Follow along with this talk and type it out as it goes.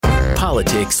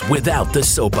politics without the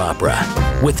soap opera,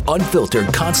 with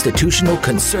unfiltered constitutional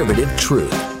conservative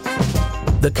truth.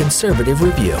 The Conservative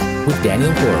Review with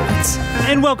Daniel Horowitz.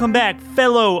 And welcome back,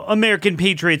 fellow American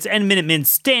patriots and Minutemen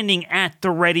standing at the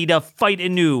ready to fight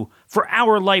anew for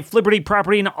our life, liberty,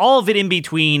 property, and all of it in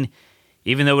between,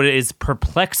 even though it is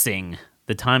perplexing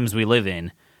the times we live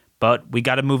in. But we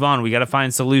got to move on. We got to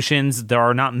find solutions. There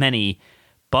are not many,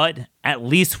 but at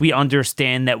least we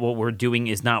understand that what we're doing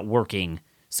is not working.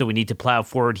 So we need to plow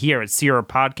forward here at Sierra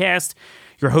Podcast.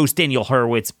 Your host, Daniel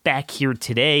Horowitz, back here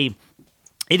today.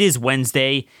 It is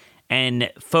Wednesday, and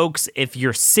folks, if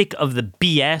you're sick of the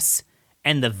BS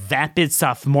and the vapid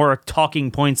sophomoric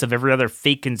talking points of every other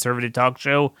fake conservative talk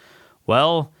show,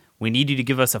 well, we need you to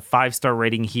give us a 5-star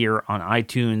rating here on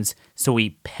iTunes so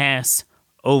we pass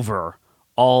over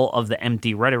all of the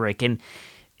empty rhetoric. And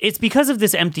it's because of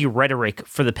this empty rhetoric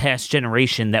for the past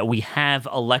generation that we have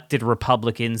elected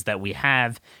Republicans, that we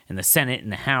have in the Senate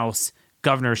and the House,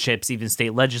 governorships, even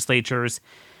state legislatures,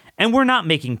 and we're not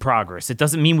making progress. It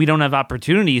doesn't mean we don't have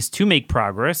opportunities to make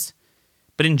progress,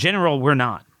 but in general, we're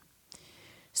not.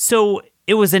 So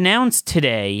it was announced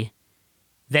today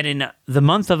that in the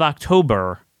month of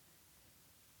October,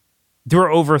 there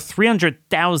were over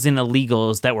 300,000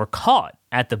 illegals that were caught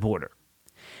at the border.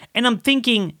 And I'm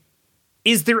thinking,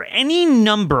 is there any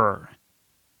number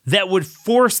that would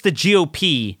force the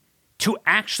GOP to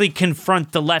actually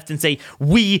confront the left and say,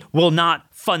 we will not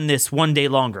fund this one day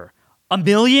longer? 1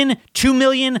 million, 2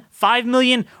 million, 5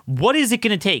 million? What is it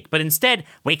going to take? But instead,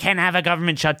 we can't have a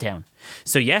government shutdown.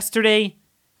 So yesterday,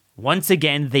 once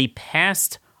again, they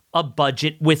passed a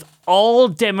budget with all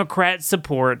Democrat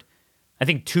support. I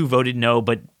think 2 voted no,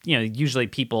 but usually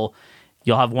people,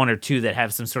 you'll have 1 or 2 that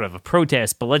have some sort of a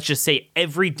protest. But let's just say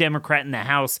every Democrat in the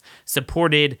House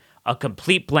supported a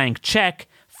complete blank check,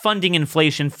 funding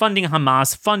inflation, funding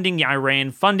Hamas, funding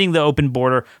Iran, funding the open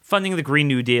border, funding the Green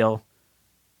New Deal,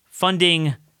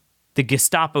 funding the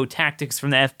Gestapo tactics from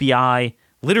the FBI,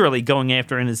 literally going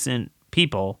after innocent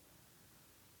people.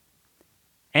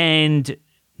 And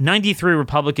 93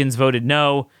 Republicans voted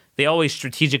no. They always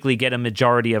strategically get a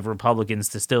majority of Republicans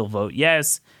to still vote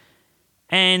yes.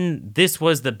 And this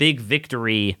was the big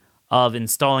victory of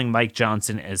installing Mike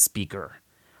Johnson as Speaker,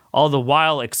 all the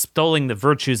while extolling the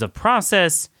virtues of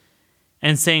process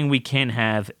and saying we can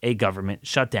have a government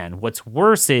shutdown. What's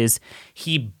worse is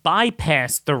he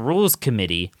bypassed the Rules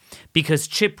Committee because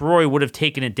Chip Roy would have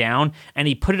taken it down, and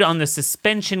he put it on the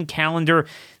suspension calendar.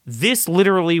 This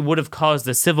literally would have caused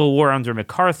a civil war under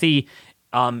McCarthy.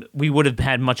 We would have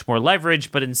had much more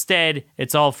leverage, but instead,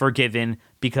 it's all forgiven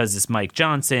because it's Mike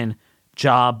Johnson.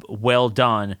 Job well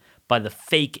done by the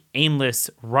fake, aimless,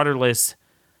 rudderless,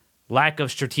 lack of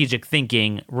strategic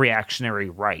thinking, reactionary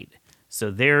right. So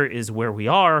there is where we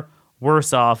are,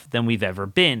 worse off than we've ever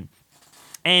been.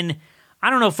 And I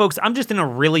don't know, folks, I'm just in a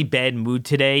really bad mood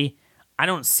today. I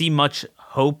don't see much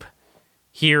hope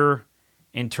here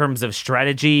in terms of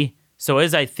strategy. So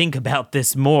as I think about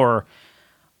this more,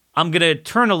 I'm going to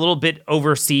turn a little bit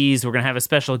overseas. We're going to have a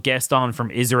special guest on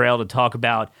from Israel to talk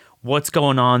about what's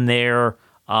going on there,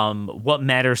 what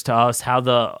matters to us, how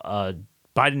the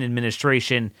Biden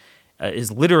administration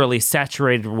is literally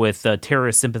saturated with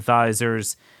terrorist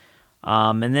sympathizers.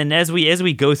 And then as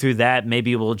we go through that,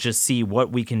 maybe we'll just see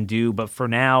what we can do. But for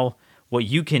now, what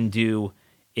you can do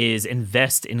is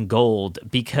invest in gold,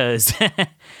 because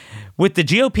with the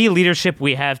GOP leadership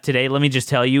we have today, let me just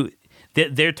tell you,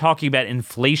 they're talking about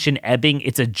inflation ebbing.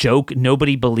 It's a joke.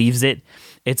 Nobody believes it.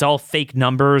 It's all fake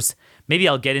numbers. Maybe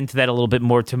I'll get into that a little bit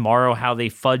more tomorrow, how they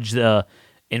fudge the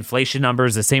inflation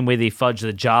numbers the same way they fudge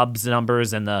the jobs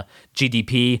numbers and the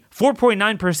GDP.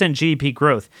 4.9% GDP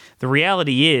growth. The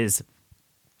reality is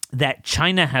that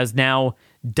China has now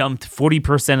dumped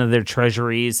 40% of their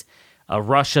treasuries.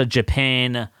 Russia,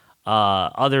 Japan,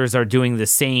 others are doing the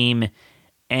same.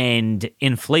 And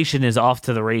inflation is off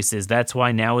to the races. That's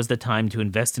why now is the time to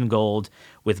invest in gold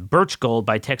with Birch Gold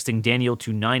by texting Daniel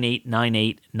to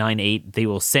 989898. They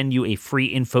will send you a free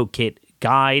info kit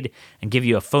guide and give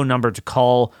you a phone number to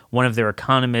call one of their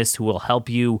economists who will help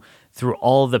you through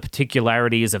all the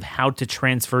particularities of how to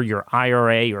transfer your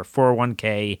IRA or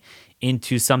 401k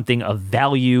into something of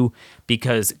value,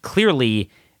 because clearly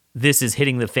this is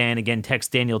hitting the fan. Again,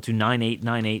 text Daniel to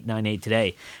 989898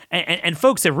 today. And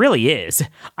folks, it really is.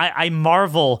 I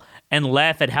marvel and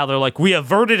laugh at how they're like, we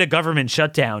averted a government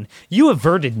shutdown. You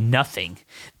averted nothing.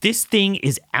 This thing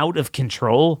is out of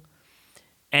control.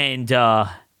 And,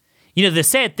 the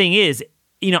sad thing is,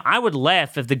 I would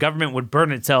laugh if the government would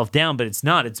burn itself down, but it's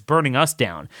not. It's burning us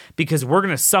down because we're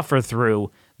going to suffer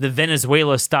through the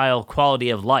Venezuela-style quality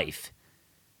of life.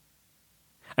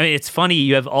 I mean, it's funny.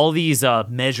 You have all these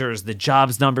measures, the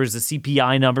jobs numbers, the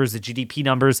CPI numbers, the GDP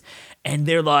numbers, and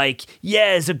they're like,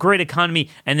 yeah, it's a great economy.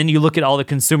 And then you look at all the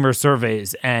consumer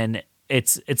surveys, and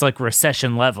it's like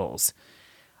recession levels.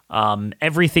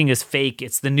 Everything is fake.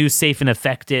 It's the new safe and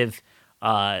effective.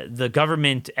 The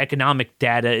government economic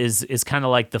data is kind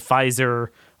of like the Pfizer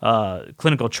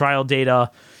clinical trial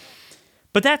data.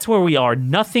 But that's where we are.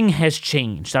 Nothing has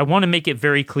changed. I want to make it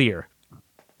very clear.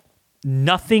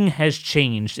 Nothing has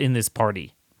changed in this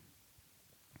party.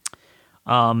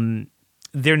 They're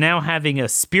now having a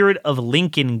Spirit of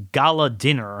Lincoln gala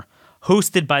dinner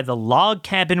hosted by the Log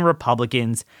Cabin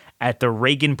Republicans at the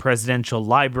Reagan Presidential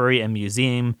Library and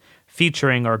Museum,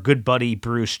 featuring our good buddy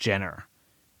Bruce Jenner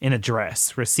in a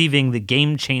dress, receiving the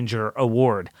Game Changer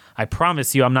Award. I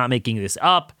promise you I'm not making this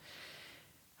up.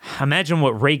 Imagine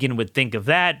what Reagan would think of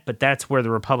that, but that's where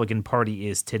the Republican Party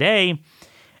is today.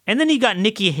 And then you got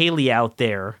Nikki Haley out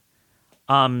there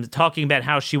talking about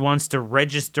how she wants to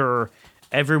register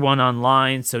everyone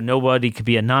online so nobody could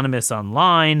be anonymous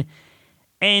online.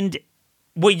 And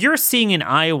what you're seeing in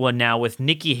Iowa now with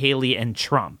Nikki Haley and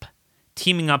Trump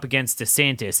teaming up against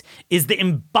DeSantis is the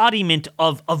embodiment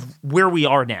of where we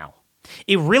are now.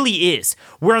 It really is.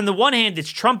 Where on the one hand, it's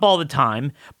Trump all the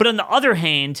time, but on the other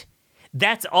hand,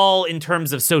 that's all in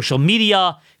terms of social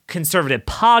media, conservative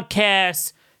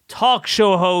podcasts, talk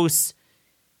show hosts.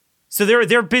 So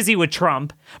they're busy with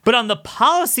Trump, but on the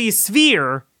policy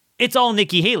sphere, it's all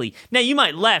Nikki Haley. Now, you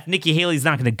might laugh, Nikki Haley's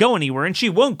not going to go anywhere, and she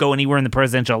won't go anywhere in the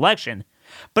presidential election.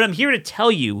 But I'm here to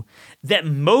tell you that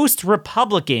most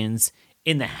Republicans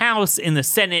in the House, in the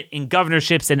Senate, in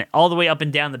governorships, and all the way up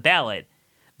and down the ballot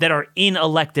that are in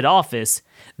elected office,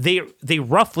 they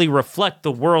roughly reflect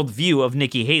the worldview of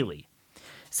Nikki Haley.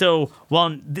 So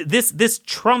while this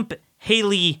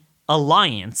Trump-Haley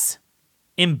alliance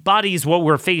embodies what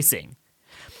we're facing,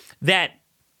 that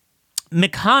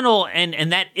McConnell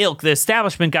and that ilk, the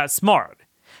establishment, got smart.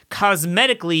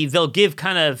 Cosmetically, they'll give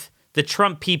kind of the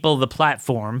Trump people the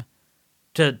platform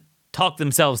to talk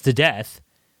themselves to death,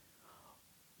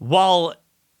 while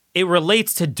it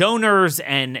relates to donors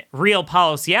and real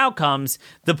policy outcomes,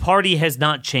 the party has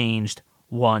not changed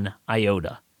one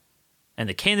iota. And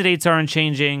the candidates aren't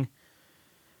changing.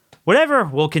 Whatever,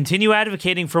 we'll continue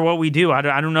advocating for what we do. I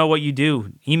don't know what you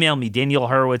do. Email me,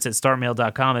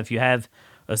 danielhorowitz@startmail.com, if you have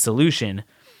a solution.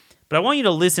 But I want you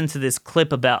to listen to this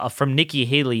clip from Nikki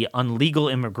Haley on legal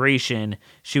immigration.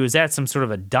 She was at some sort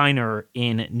of a diner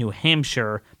in New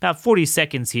Hampshire. About 40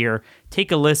 seconds here.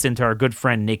 Take a listen to our good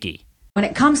friend Nikki. When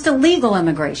it comes to legal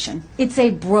immigration, it's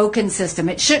a broken system.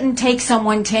 It shouldn't take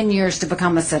someone 10 years to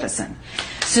become a citizen.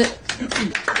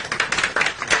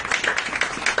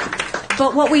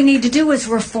 But what we need to do is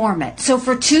reform it. So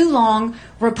for too long,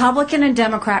 Republican and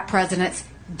Democrat presidents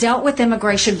dealt with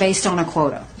immigration based on a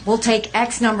quota. We'll take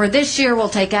X number this year, we'll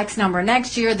take X number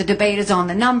next year, the debate is on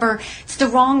the number. It's the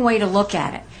wrong way to look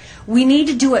at it. We need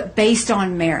to do it based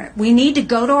on merit. We need to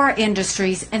go to our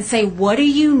industries and say, what do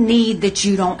you need that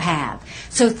you don't have?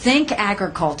 So think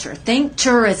agriculture, think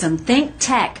tourism, think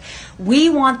tech. We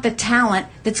want the talent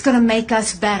that's going to make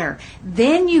us better.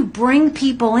 Then you bring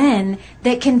people in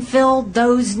that can fill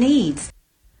those needs.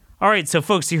 All right, so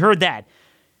folks, you heard that.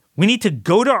 We need to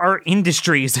go to our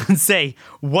industries and say,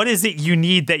 what is it you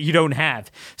need that you don't have?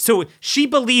 So she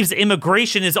believes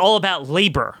immigration is all about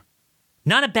labor,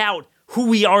 not about who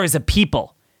we are as a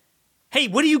people. Hey,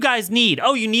 what do you guys need?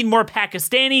 Oh, you need more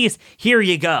Pakistanis? Here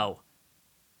you go.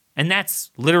 And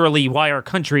that's literally why our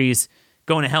country's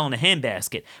going to hell in a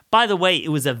handbasket. By the way, it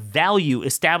was a value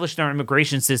established in our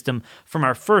immigration system from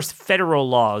our first federal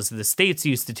laws. The states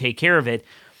used to take care of it.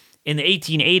 In the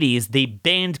 1880s, they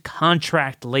banned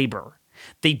contract labor.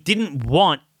 They didn't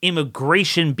want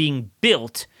immigration being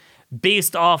built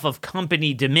based off of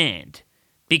company demand,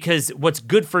 because what's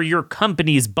good for your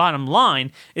company's bottom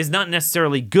line is not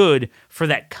necessarily good for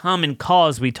that common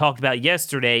cause we talked about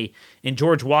yesterday in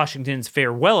George Washington's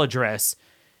farewell address,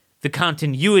 the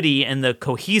continuity and the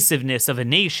cohesiveness of a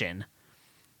nation.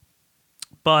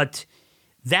 But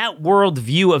that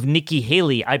worldview of Nikki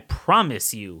Haley, I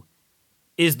promise you,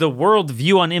 is the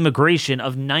worldview on immigration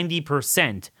of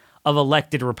 90% of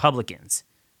elected Republicans.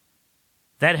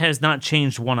 That has not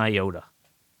changed one iota.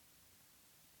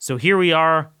 So here we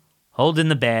are, holding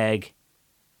the bag,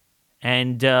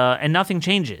 and nothing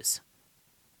changes.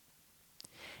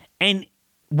 And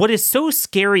what is so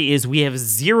scary is we have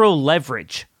zero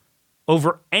leverage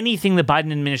over anything the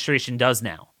Biden administration does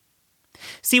now.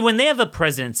 See, when they have a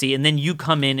presidency and then you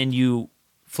come in and you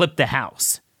flip the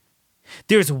House,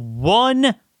 there's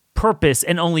one purpose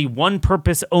and only one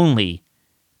purpose only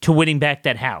to winning back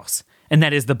that House, and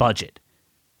that is the budget.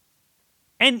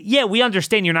 And yeah, we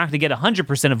understand you're not going to get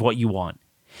 100% of what you want.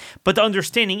 But the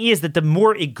understanding is that the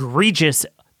more egregious,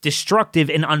 destructive,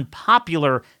 and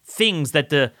unpopular things that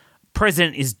the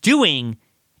president is doing,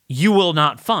 you will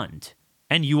not fund.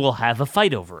 And you will have a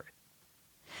fight over it.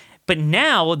 But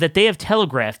now that they have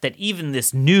telegraphed that even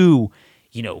this new,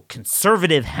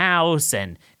 conservative House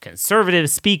and conservative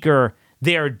Speaker,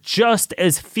 they are just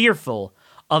as fearful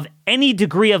of any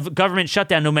degree of government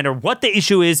shutdown, no matter what the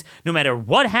issue is, no matter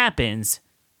what happens,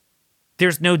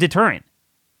 there's no deterrent.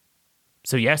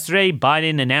 So yesterday,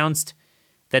 Biden announced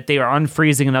that they are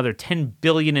unfreezing another $10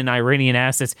 billion in Iranian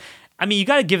assets. I mean, you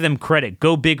got to give them credit.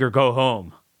 Go big or go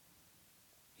home.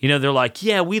 They're like,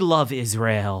 yeah, we love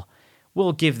Israel.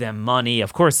 We'll give them money.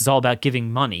 Of course, it's all about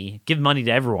giving money. Give money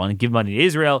to everyone. Give money to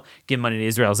Israel. Give money to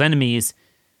Israel's enemies.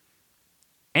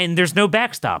 And there's no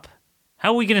backstop. How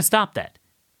are we going to stop that?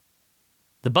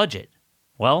 The budget.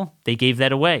 Well, they gave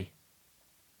that away.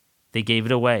 They gave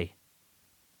it away.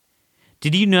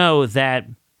 Did you know that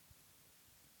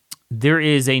there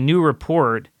is a new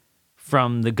report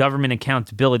from the Government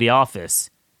Accountability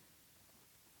Office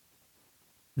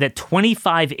that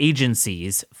 25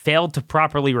 agencies failed to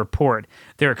properly report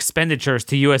their expenditures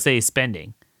to USA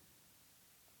spending?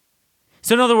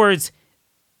 So in other words,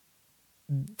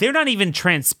 they're not even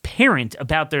transparent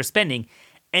about their spending,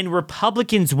 and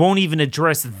Republicans won't even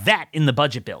address that in the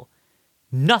budget bill.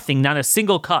 Nothing, not a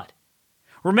single cut.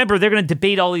 Remember, they're going to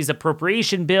debate all these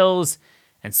appropriation bills,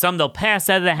 and some they'll pass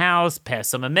out of the House, pass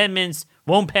some amendments,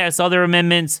 won't pass other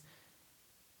amendments,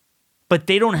 but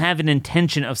they don't have an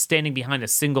intention of standing behind a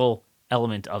single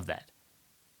element of that.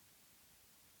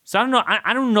 So I don't know.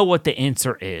 I don't know what the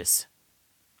answer is.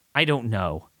 I don't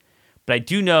know. But I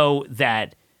do know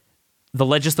that the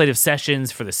legislative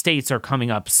sessions for the states are coming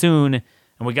up soon,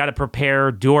 and we got to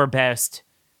prepare, do our best.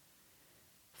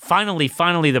 Finally,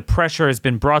 the pressure has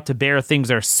been brought to bear.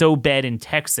 Things are so bad in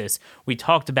Texas. We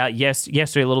talked about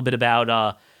yesterday a little bit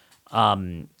about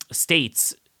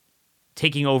states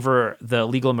taking over the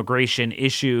legal immigration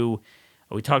issue.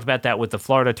 We talked about that with the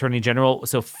Florida Attorney General.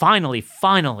 So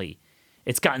finally,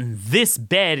 it's gotten this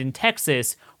bad in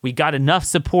Texas. We got enough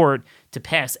support to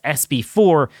pass SB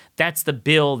 4. That's the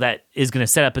bill that is going to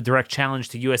set up a direct challenge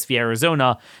to US v.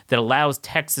 Arizona that allows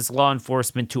Texas law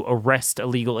enforcement to arrest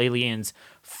illegal aliens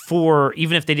for,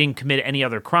 even if they didn't commit any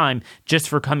other crime, just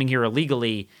for coming here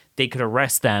illegally, they could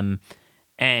arrest them.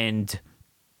 And,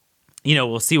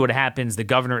 we'll see what happens. The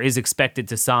governor is expected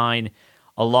to sign,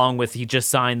 along with, he just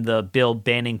signed the bill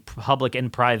banning public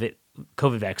and private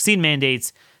COVID vaccine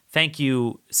mandates. Thank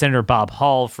you, Senator Bob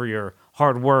Hall, for your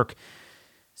hard work.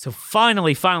 So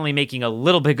finally making a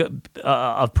little bit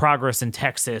of progress in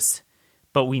Texas,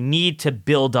 but we need to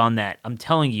build on that. I'm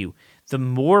telling you, the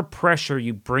more pressure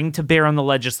you bring to bear on the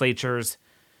legislatures,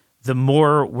 the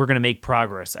more we're going to make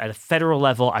progress. At a federal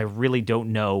level, I really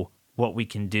don't know what we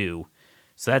can do.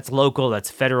 So that's local, that's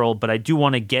federal, but I do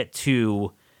want to get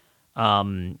to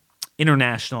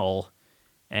international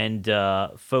and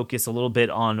focus a little bit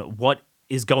on what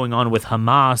is going on with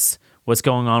Hamas, what's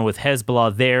going on with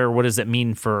Hezbollah there, what does it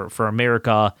mean for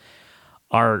America.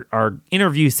 Our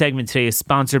interview segment today is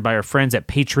sponsored by our friends at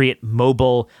Patriot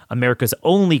Mobile, America's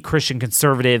only Christian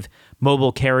conservative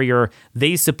mobile carrier.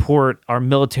 They support our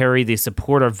military, they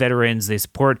support our veterans, they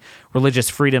support religious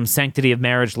freedom, sanctity of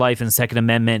marriage, life, and Second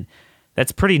Amendment.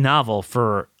 That's pretty novel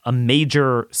for a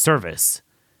major service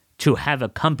to have a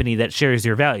company that shares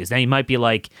your values. Now you might be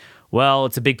like, well,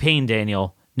 it's a big pain,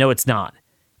 Daniel. No, it's not.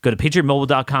 Go to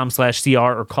patriotmobile.com/CR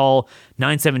or call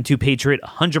 972-PATRIOT.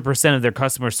 100% of their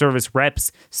customer service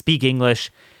reps speak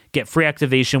English. Get free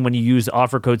activation when you use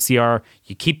offer code CR.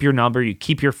 You keep your number. You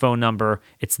keep your phone number.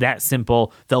 It's that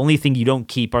simple. The only thing you don't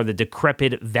keep are the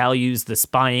decrepit values, the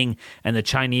spying, and the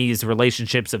Chinese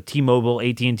relationships of T-Mobile,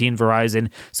 AT&T, and Verizon.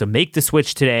 So make the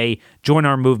switch today. Join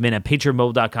our movement at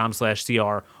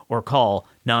patriotmobile.com/CR or call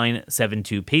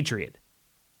 972-PATRIOT.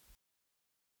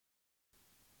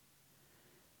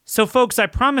 So, folks, I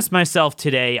promised myself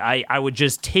today I would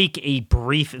just take a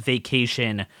brief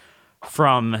vacation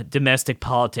from domestic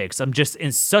politics. I'm just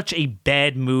in such a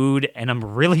bad mood, and I'm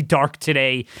really dark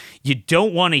today. You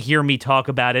don't want to hear me talk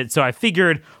about it, so I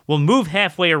figured we'll move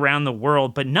halfway around the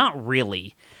world, but not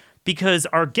really, because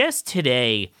our guest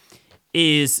today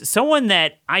is someone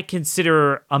that I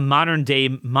consider a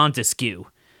modern-day Montesquieu.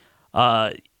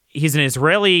 He's an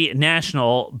Israeli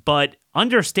national, but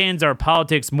understands our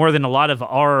politics more than a lot of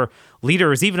our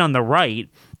leaders, even on the right.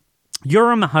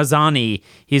 Yoram Hazony,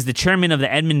 he's the chairman of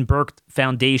the Edmund Burke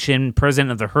Foundation,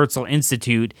 president of the Herzl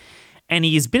Institute, and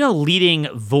he's been a leading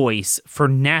voice for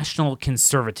national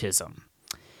conservatism,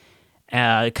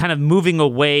 kind of moving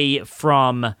away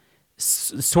from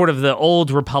sort of the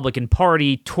old Republican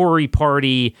Party, Tory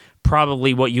Party,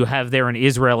 probably what you have there in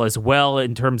Israel as well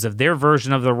in terms of their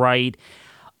version of the right.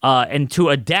 And to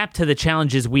adapt to the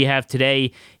challenges we have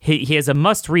today, he has a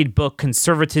must-read book,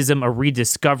 Conservatism, A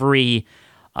Rediscovery,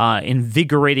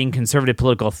 invigorating conservative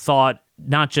political thought,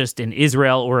 not just in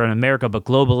Israel or in America, but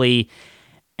globally.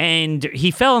 And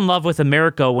he fell in love with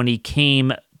America when he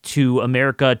came to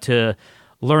America to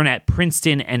learn at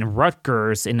Princeton and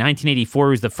Rutgers. In 1984,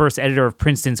 he was the first editor of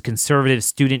Princeton's conservative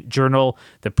student journal,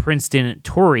 the Princeton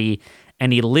Tory,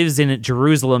 and he lives in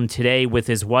Jerusalem today with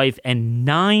his wife and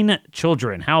 9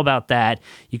 children. How about that?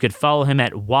 You could follow him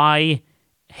at Hazony,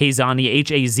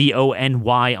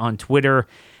 Hazony on Twitter.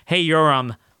 Hey,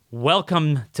 Yoram,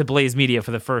 welcome to Blaze Media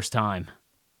for the first time.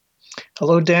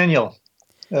 Hello, Daniel.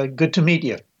 Good to meet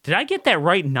you. Did I get that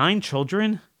right? 9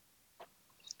 children?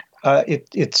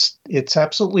 It's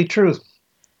absolutely true.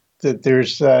 That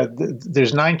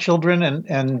there's 9 children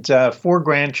and 4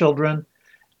 grandchildren.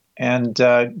 And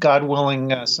God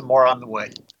willing, some more on the way.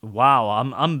 Wow,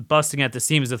 I'm busting at the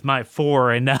seams with my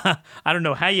 4, and I don't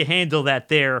know how you handle that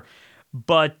there.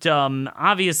 But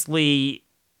obviously,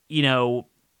 you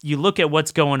look at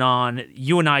what's going on.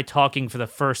 You and I talking for the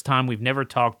first time. We've never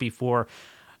talked before.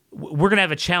 We're going to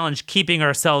have a challenge keeping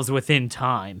ourselves within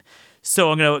time.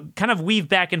 So I'm going to kind of weave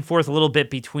back and forth a little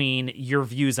bit between your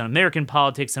views on American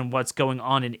politics and what's going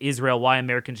on in Israel, why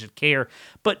Americans should care.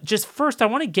 But just first, I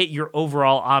want to get your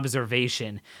overall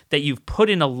observation that you've put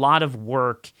in a lot of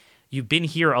work. You've been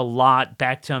here a lot,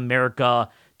 back to America,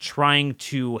 trying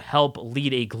to help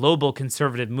lead a global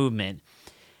conservative movement.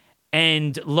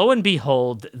 And lo and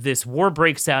behold, this war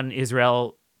breaks out in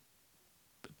Israel,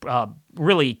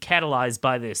 really catalyzed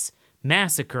by this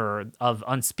massacre of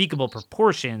unspeakable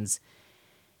proportions.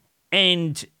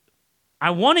 And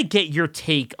I want to get your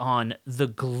take on the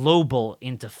global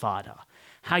intifada,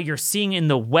 how you're seeing in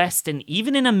the West and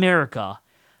even in America,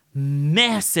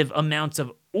 massive amounts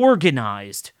of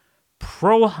organized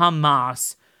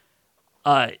pro-Hamas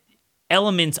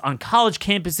elements on college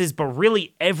campuses, but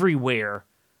really everywhere.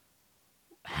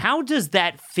 How does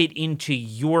that fit into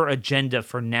your agenda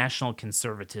for national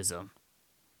conservatism?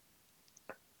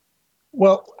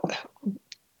 Well,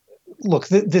 look,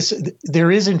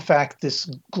 there is in fact this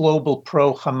global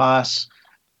pro-Hamas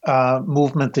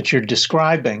movement that you're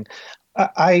describing.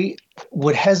 I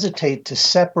would hesitate to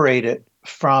separate it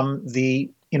from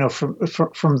the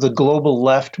from the global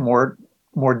left more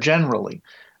generally.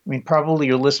 I mean, probably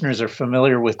your listeners are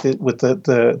familiar with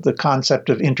the concept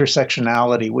of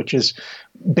intersectionality, which is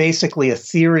basically a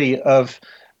theory of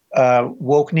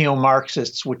woke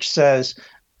neo-Marxists, which says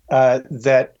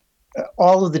that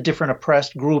all of the different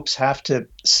oppressed groups have to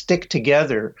stick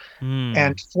together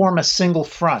and form a single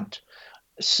front.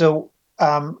 So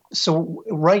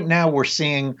right now we're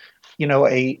seeing,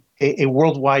 a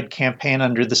worldwide campaign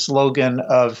under the slogan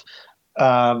of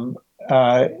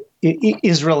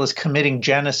Israel is committing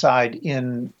genocide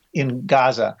in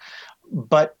Gaza,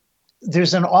 but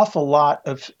there's an awful lot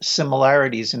of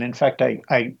similarities, and in fact,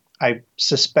 I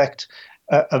suspect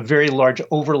a very large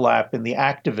overlap in the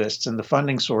activists and the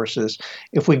funding sources.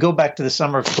 If we go back to the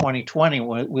summer of 2020,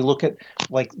 when we look at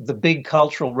like the big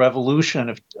cultural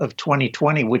revolution of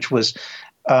 2020, which was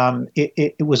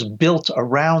it was built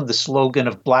around the slogan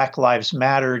of Black Lives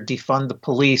Matter, defund the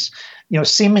police,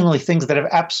 seemingly things that have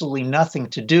absolutely nothing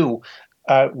to do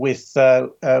with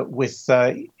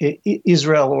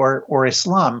Israel or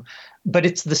Islam, but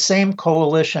it's the same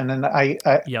coalition, and I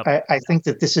think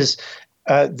that this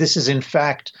is in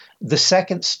fact the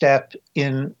second step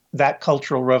in that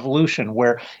cultural revolution,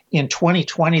 where in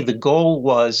 2020 the goal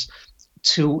was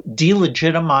to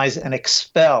delegitimize and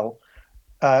expel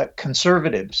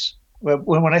conservatives.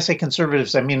 When I say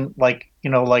conservatives, I mean like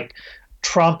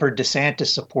Trump or DeSantis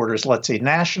supporters, let's say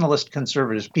nationalist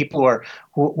conservatives, people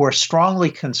who are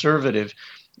strongly conservative.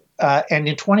 And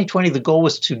in 2020, the goal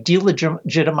was to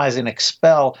delegitimize and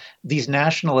expel these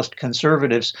nationalist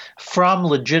conservatives from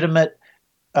legitimate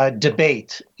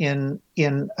debate in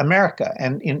America.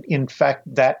 And in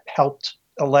fact, that helped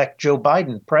elect Joe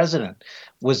Biden president,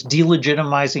 was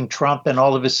delegitimizing Trump and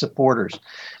all of his supporters.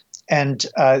 And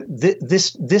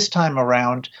this time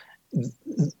around,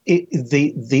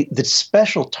 the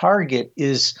special target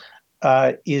is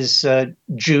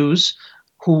Jews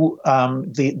who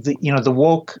the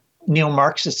woke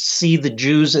neo-Marxists see the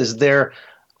Jews as their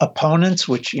opponents,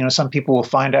 which some people will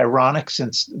find ironic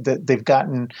since that they've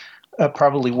gotten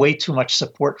probably way too much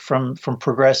support from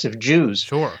progressive Jews.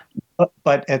 Sure,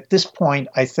 but at this point,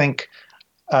 I think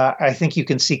you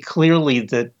can see clearly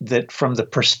that from the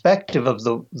perspective of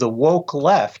the woke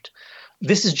left,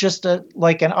 this is just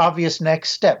like an obvious next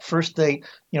step. First they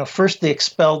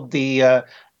expelled the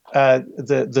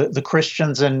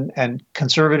Christians and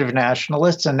conservative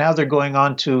nationalists, and now they're going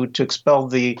on to expel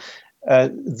the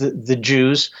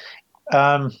Jews.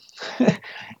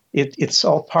 It's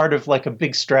all part of like a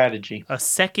big strategy. A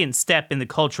second step in the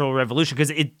Cultural Revolution,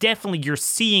 because you're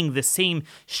seeing the same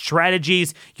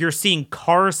strategies. You're seeing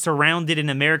cars surrounded in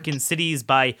American cities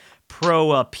by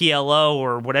pro-PLO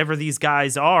or whatever these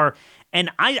guys are. And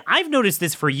I've noticed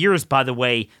this for years, by the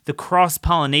way, the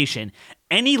cross-pollination.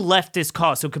 Any leftist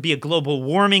cause, so it could be a global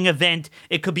warming event,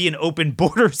 it could be an open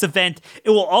borders event, it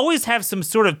will always have some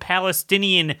sort of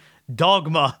Palestinian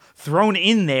dogma thrown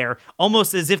in there,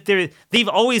 almost as if they've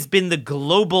always been the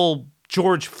global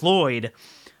George Floyd.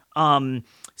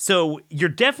 So you're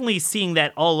definitely seeing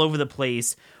that all over the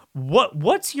place.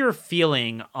 What's your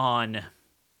feeling on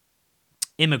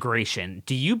immigration?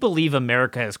 Do you believe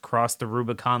America has crossed the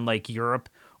Rubicon like Europe,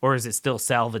 or is it still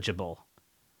salvageable?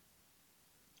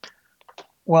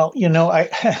 Well,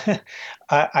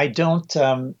 I don't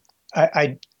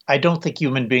think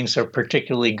human beings are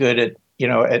particularly good at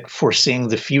foreseeing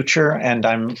the future, and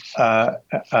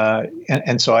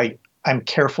so I'm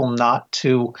careful not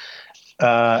to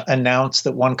announce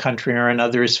that one country or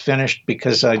another is finished,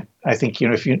 because I think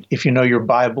if you know your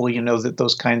Bible, you know that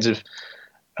those kinds of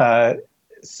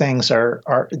things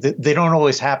they don't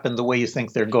always happen the way you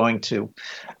think they're going to.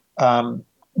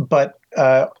 But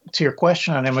to your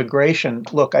question on immigration,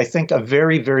 look, I think a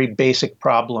very, very basic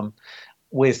problem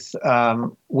with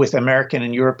American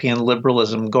and European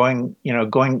liberalism going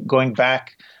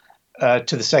back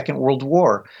to the Second World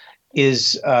War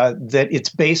is that it's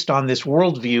based on this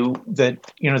worldview that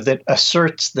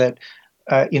asserts that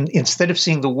instead of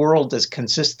seeing the world as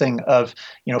consisting of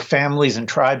families and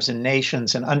tribes and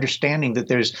nations, and understanding that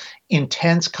there's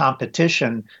intense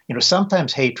competition,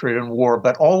 sometimes hatred and war,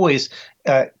 but always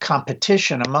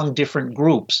competition among different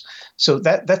groups. So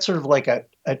that's sort of like a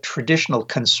traditional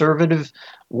conservative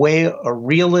way, a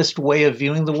realist way of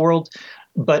viewing the world.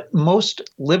 But most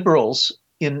liberals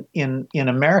in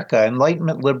America,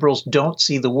 Enlightenment liberals, don't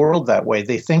see the world that way.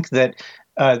 They think that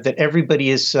everybody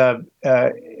is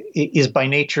by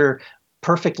nature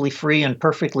perfectly free and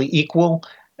perfectly equal.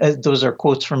 Those are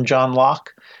quotes from John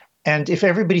Locke. And if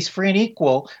everybody's free and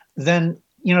equal, then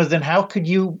how could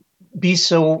you be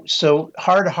so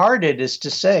hard-hearted as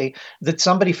to say that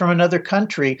somebody from another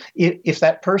country, if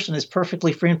that person is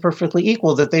perfectly free and perfectly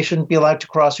equal, that they shouldn't be allowed to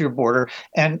cross your border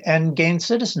and gain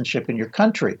citizenship in your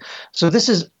country? So this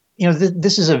is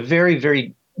a very,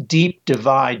 very deep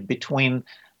divide between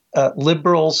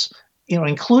liberals,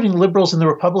 including liberals in the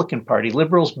Republican Party,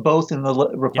 liberals both in the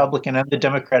Republican and the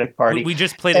Democratic Party. We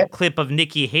just played a clip of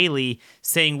Nikki Haley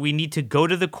saying we need to go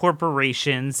to the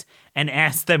corporations and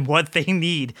ask them what they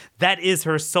need. That is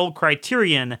her sole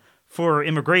criterion for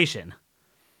immigration.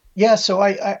 Yeah, so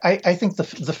I think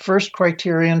the first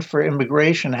criterion for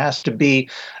immigration has to be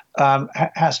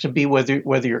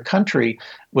whether your country,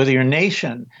 whether your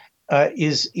nation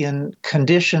is in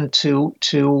condition to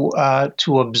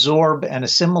absorb and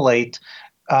assimilate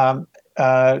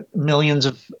millions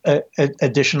of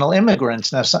additional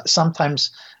immigrants. Now,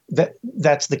 sometimes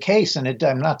that's the case, and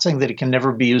I'm not saying that it can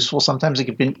never be useful. Sometimes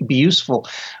it can be useful,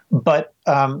 but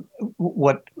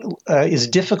what is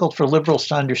difficult for liberals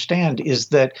to understand is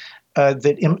that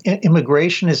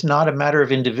immigration is not a matter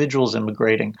of individuals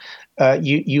immigrating.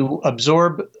 You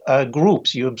absorb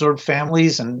groups, you absorb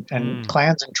families and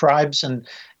clans and tribes, and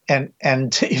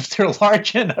if they're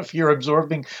large enough, you're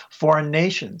absorbing foreign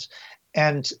nations.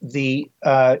 And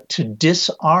to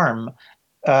disarm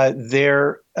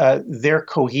their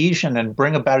cohesion and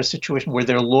bring about a situation where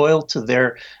they're loyal to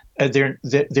their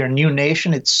new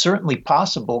nation, it's certainly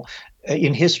possible.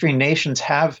 In history, nations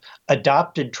have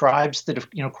adopted tribes that have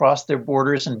crossed their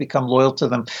borders and become loyal to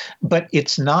them, but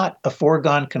it's not a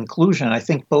foregone conclusion. I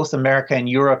think both America and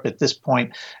Europe at this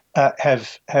point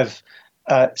have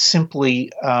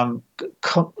simply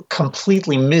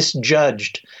completely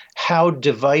misjudged how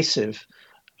divisive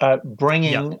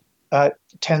bringing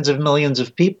tens of millions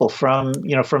of people from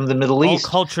the Middle East. All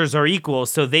cultures are equal,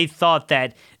 so they thought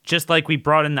that just like we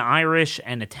brought in the Irish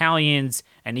and Italians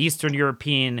and Eastern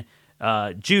European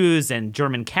Jews and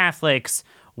German Catholics,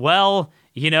 well,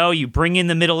 you bring in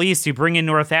the Middle East, you bring in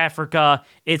North Africa,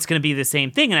 it's going to be the same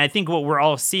thing. And I think what we're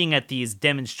all seeing at these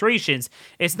demonstrations,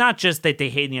 it's not just that they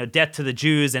hate, death to the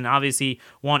Jews and obviously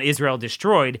want Israel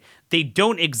destroyed. They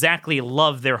don't exactly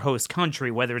love their host country,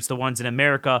 whether it's the ones in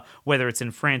America, whether it's in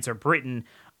France or Britain.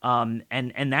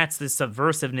 And that's the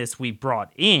subversiveness we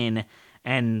brought in.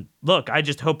 And look, I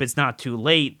just hope it's not too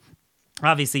late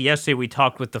Obviously, yesterday we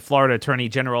talked with the Florida Attorney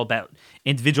General about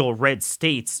individual red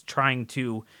states trying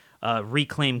to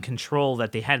reclaim control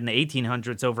that they had in the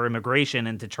 1800s over immigration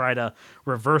and to try to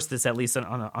reverse this, at least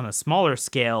on a smaller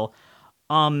scale.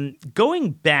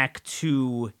 Going back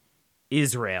to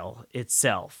Israel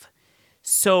itself.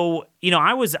 So,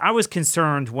 I was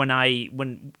concerned when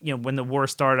the war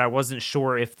started. I wasn't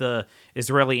sure if the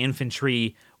Israeli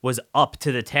infantry was up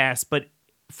to the task, but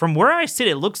from where I sit,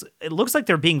 it looks like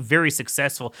they're being very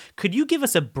successful. Could you give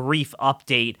us a brief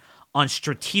update on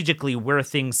strategically where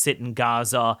things sit in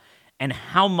Gaza and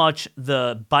how much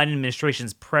the Biden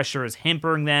administration's pressure is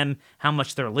hampering them, how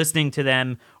much they're listening to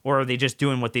them, or are they just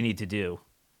doing what they need to do?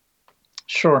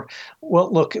 Sure.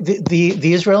 Well, look,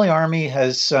 the Israeli army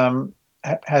has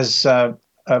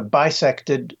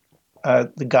bisected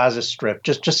the Gaza Strip.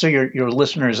 Just so your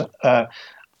listeners are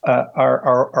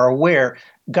aware,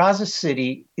 Gaza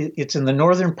City, it's in the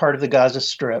northern part of the Gaza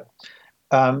Strip.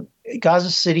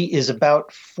 Gaza City is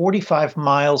about 45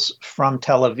 miles from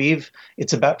Tel Aviv.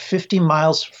 It's about 50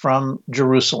 miles from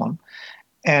Jerusalem.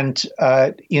 And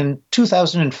in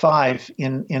 2005,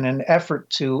 in an effort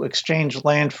to exchange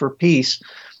land for peace,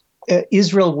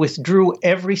 Israel withdrew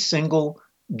every single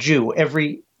Jew,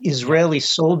 every Israeli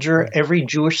soldier, every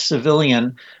Jewish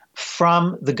civilian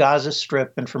from the Gaza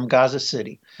Strip and from Gaza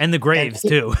City. And the graves,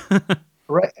 too.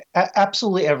 Right,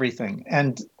 absolutely everything.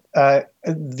 And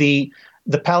the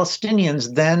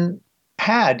Palestinians then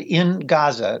had in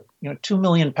Gaza, 2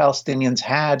 million Palestinians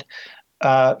had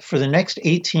for the next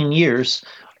 18 years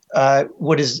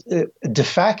what is de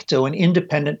facto an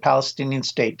independent Palestinian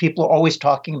state. People are always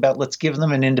talking about let's give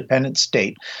them an independent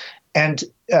state. And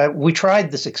we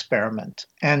tried this experiment,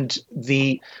 and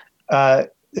the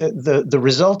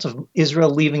result of Israel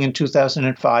leaving in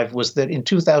 2005 was that in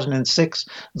 2006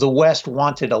 the West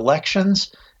wanted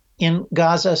elections in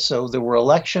Gaza, so there were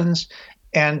elections,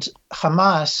 and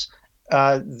Hamas,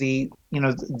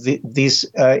 these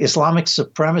Islamic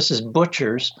supremacist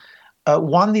butchers,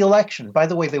 won the election. By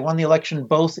the way, they won the election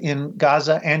both in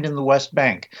Gaza and in the West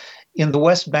Bank. In the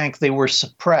West Bank, they were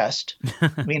suppressed,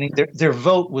 meaning their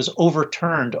vote was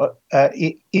overturned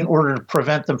in order to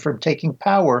prevent them from taking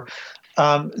power.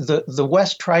 The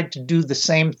West tried to do the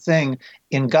same thing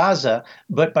in Gaza,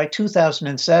 but by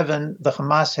 2007, the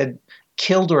Hamas had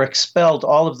killed or expelled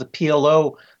all of the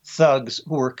PLO thugs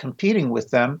who were competing with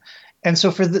them. And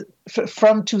so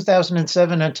from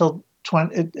 2007 until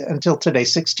today,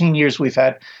 16 years, we've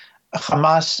had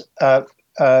Hamas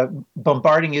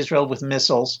bombarding Israel with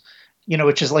missiles,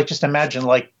 which is like, just imagine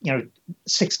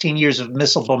 16 years of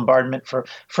missile bombardment from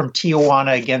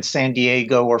Tijuana against San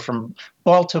Diego or from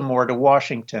Baltimore to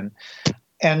Washington.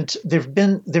 And there've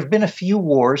been a few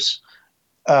wars,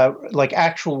 like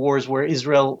actual wars, where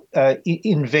Israel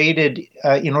invaded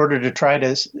in order to try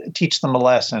to teach them a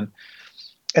lesson.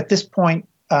 At this point,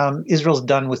 Israel's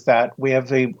done with that. We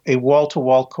have a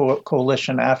wall-to-wall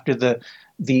coalition after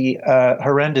the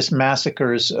horrendous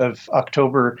massacres of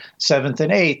October 7th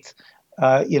and 8th,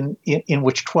 in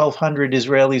which 1,200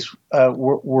 Israelis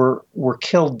were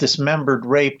killed, dismembered,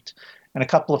 raped, and a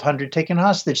couple of hundred taken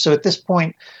hostage. So at this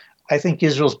point, I think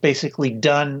Israel's basically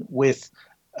done with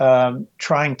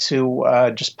trying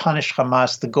to just punish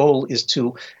Hamas. The goal is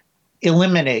to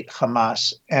eliminate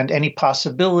Hamas and any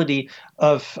possibility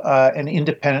of an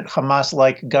independent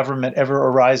Hamas-like government ever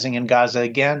arising in Gaza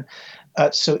again.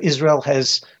 So Israel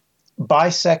has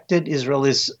bisected. Israel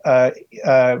is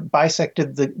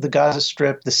bisected the Gaza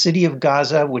Strip. The city of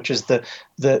Gaza, which is the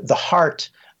heart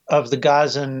of the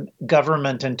Gazan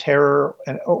government and terror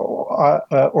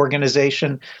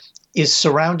organization, is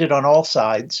surrounded on all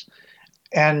sides.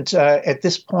 And at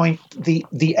this point,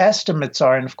 the estimates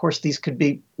are, and of course these could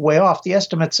be way off, the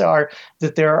estimates are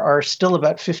that there are still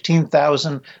about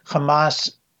 15,000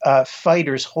 Hamas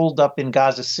fighters holed up in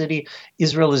Gaza City.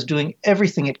 Israel is doing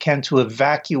everything it can to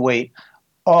evacuate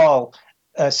all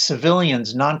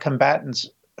civilians, non-combatants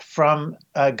from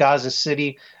Gaza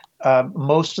City.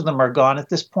 Most of them are gone at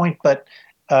this point, but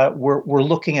we're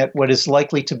looking at what is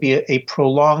likely to be a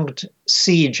prolonged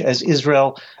siege as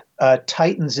Israel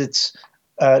tightens its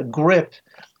grip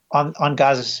on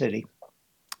Gaza City.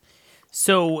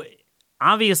 So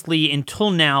obviously,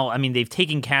 until now, I mean, they've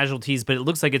taken casualties, but it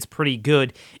looks like it's pretty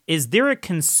good. Is there a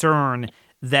concern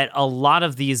that a lot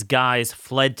of these guys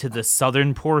fled to the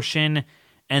southern portion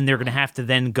and they're going to have to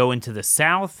then go into the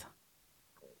south?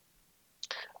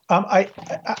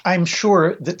 I'm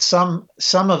sure that some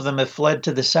of them have fled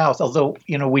to the south, although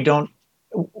we don't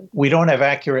have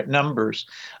accurate numbers.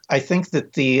 I think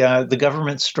that the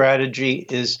government strategy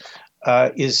is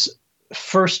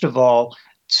first of all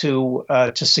to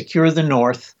secure the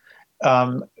north,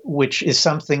 which is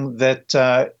something that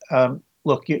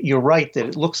look, you're right that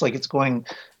it looks like it's going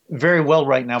very well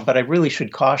right now, but I really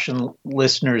should caution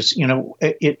listeners.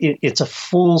 It's a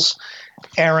fool's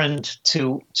errand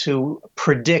to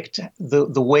predict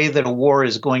the way that a war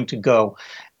is going to go.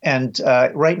 And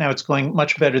right now, it's going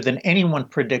much better than anyone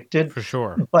predicted. For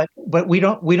sure. But we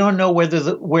don't know where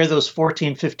those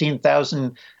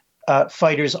 15,000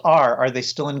 fighters are. Are they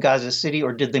still in Gaza City,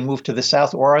 or did they move to the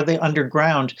south, or are they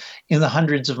underground in the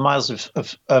hundreds of miles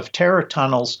of terror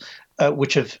tunnels,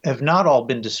 which have not all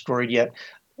been destroyed yet?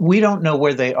 We don't know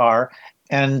where they are,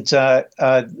 and the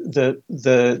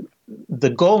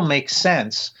goal makes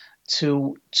sense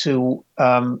to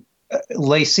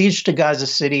lay siege to Gaza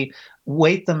City,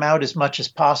 wait them out as much as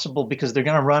possible because they're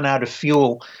going to run out of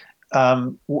fuel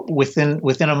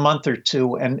within a month or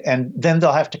two, and then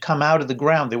they'll have to come out of the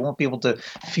ground. They won't be able to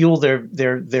fuel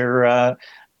the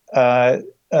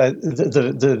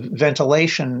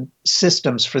ventilation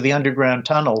systems for the underground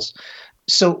tunnels.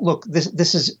 So look,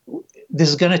 this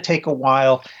is going to take a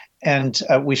while, and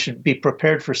we should be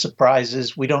prepared for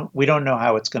surprises. We don't know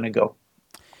how it's going to go.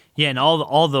 Yeah, and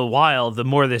all the while, the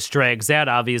more this drags out,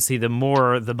 obviously, the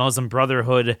more the Muslim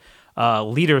Brotherhood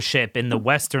leadership in the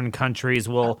Western countries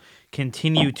will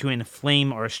continue to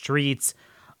inflame our streets.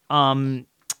 In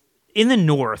the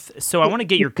North, so I want to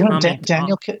get your comment.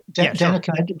 Daniel, can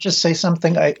I just say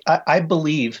something? I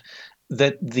believe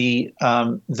that the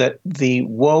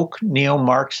woke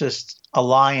neo-Marxist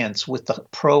alliance with the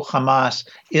pro-Hamas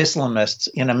Islamists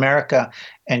in America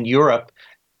and Europe,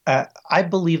 I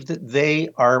believe that they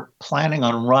are planning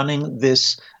on running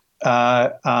this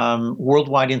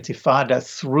worldwide intifada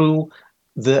through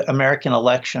the American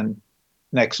election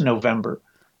next November.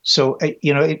 So,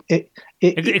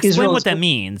 explain what that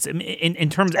means in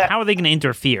terms of how are they going to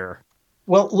interfere?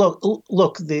 Well,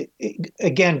 look.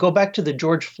 Again, go back to the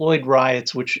George Floyd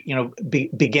riots, which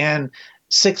began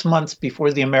 6 months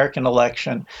before the American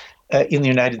election in the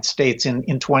United States in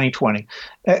 2020.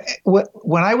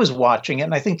 When I was watching it,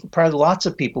 and I think probably lots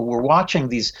of people were watching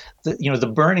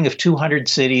the burning of 200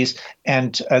 cities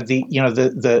and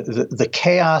the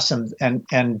chaos and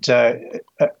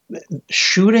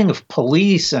shooting of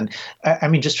police and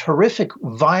just horrific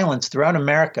violence throughout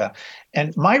America.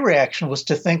 And my reaction was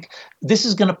to think this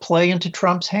is going to play into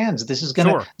Trump's hands. This is going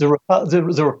to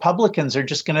the Republicans are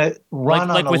just going to run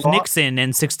like with Nixon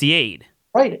in '68.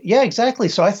 Right. Yeah, exactly.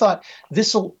 So I thought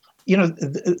they'll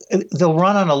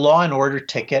run on a law and order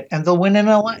ticket and they'll win in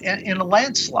a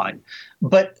landslide.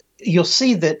 But you'll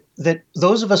see that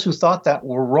those of us who thought that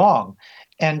were wrong,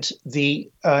 and the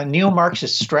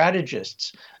neo-Marxist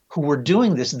strategists who were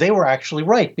doing this, they were actually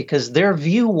right, because their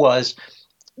view was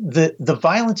the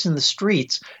violence in the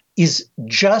streets is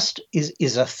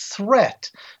a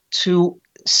threat to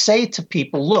say to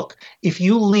people, look, if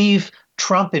you leave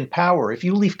Trump in power, if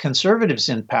you leave conservatives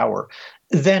in power,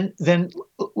 then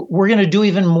we're going to do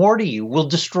even more to you. We'll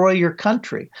destroy your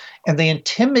country. And they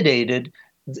intimidated,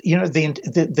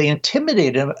 they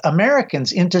intimidated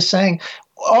Americans into saying,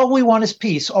 all we want is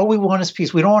peace. All we want is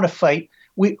peace. We don't want to fight.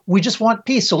 We just want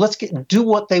peace. So let's do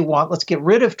what they want. Let's get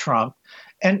rid of Trump,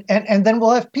 and then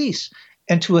we'll have peace.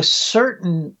 And to a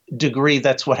certain degree,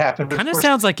 that's what happened. Kind of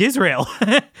sounds like Israel,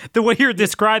 the way you're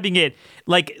describing it.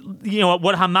 Like,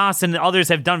 what Hamas and others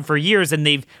have done for years, and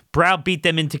they've browbeat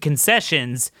them into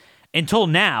concessions until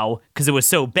now because it was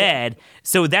so bad.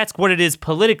 So that's what it is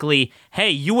politically. Hey,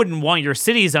 you wouldn't want your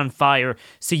cities on fire.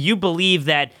 So you believe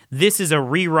that this is a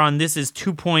rerun. This is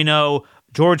 2.0,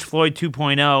 George Floyd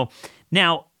 2.0.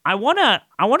 Now, I want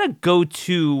to go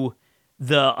to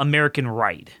the American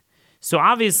right. So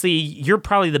obviously, you're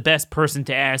probably the best person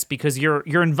to ask because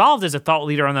you're involved as a thought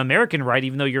leader on the American right,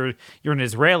 even though you're an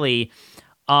Israeli.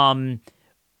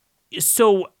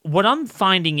 So what I'm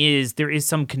finding is there is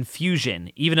some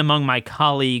confusion, even among my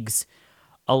colleagues.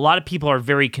 A lot of people are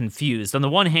very confused. On the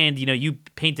one hand, you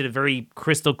painted a very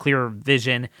crystal clear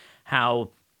vision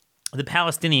how the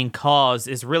Palestinian cause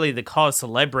is really the cause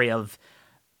célèbre of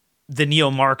the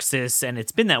neo-Marxists, and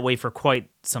it's been that way for quite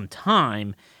some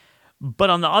time.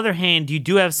 But on the other hand, you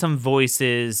do have some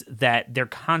voices that they're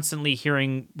constantly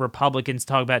hearing Republicans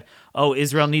talk about, oh,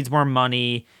 Israel needs more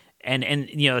money, and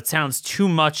it sounds too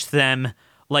much to them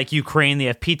like Ukraine. They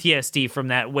have PTSD from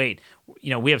that. Wait,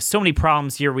 we have so many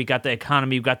problems here. We got the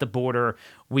economy, we got the border,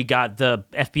 we got the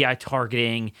FBI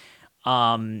targeting.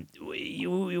 What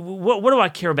do I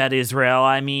care about Israel?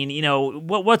 I mean,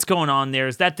 what's going on there?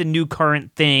 Is that the new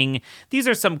current thing? These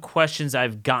are some questions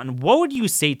I've gotten. What would you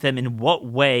say to them? In what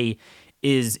way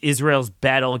is Israel's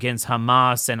battle against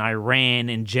Hamas and Iran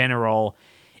in general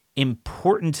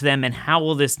important to them? And how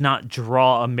will this not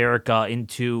draw America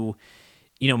into,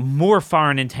 more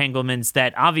foreign entanglements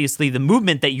that obviously the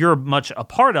movement that you're much a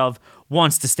part of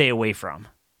wants to stay away from?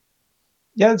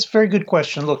 Yeah, it's a very good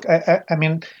question. Look, I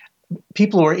mean,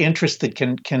 people who are interested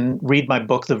can read my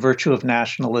book, The Virtue of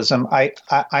Nationalism. I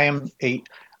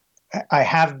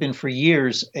have been for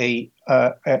years a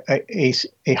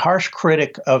harsh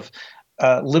critic of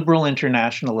liberal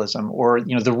internationalism, or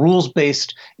the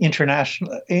rules-based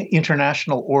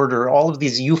international order. All of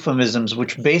these euphemisms,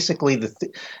 which basically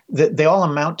they all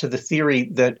amount to the theory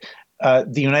that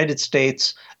the United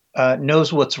States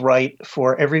knows what's right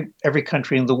for every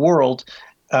country in the world.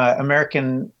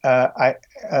 American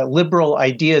liberal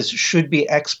ideas should be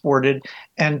exported,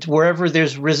 and wherever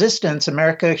there's resistance,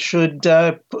 America should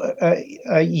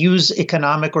use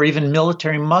economic or even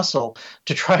military muscle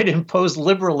to try to impose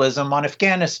liberalism on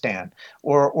Afghanistan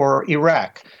or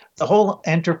Iraq. The whole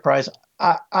enterprise,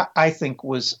 I think,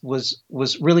 was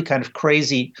really kind of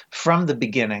crazy from the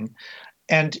beginning,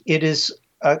 and it is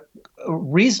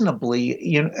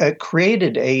reasonably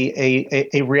created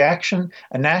a reaction,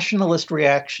 a nationalist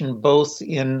reaction, both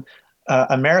in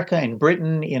America, in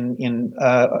Britain, in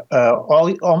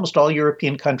almost all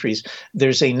European countries.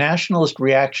 There's a nationalist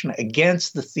reaction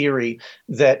against the theory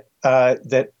that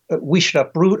we should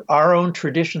uproot our own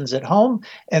traditions at home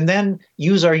and then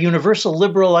use our universal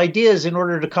liberal ideas in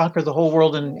order to conquer the whole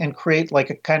world and create like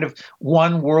a kind of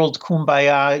one world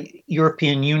kumbaya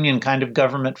European Union kind of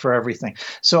government for everything.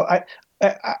 So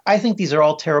I think these are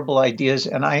all terrible ideas,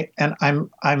 and I'm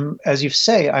as you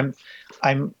say, I'm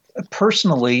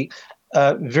personally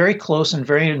very close and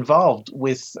very involved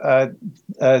with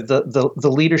the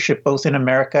leadership both in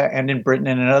America and in Britain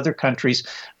and in other countries,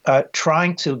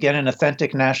 trying to get an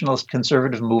authentic nationalist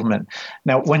conservative movement.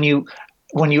 Now, when you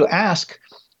ask,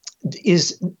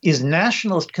 is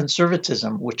nationalist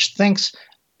conservatism, which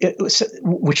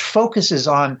focuses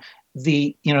on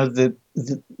the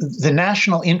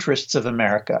national interests of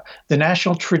America, the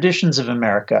national traditions of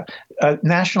America,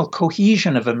 national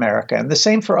cohesion of America, and the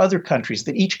same for other countries,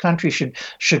 that each country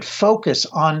should focus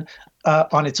on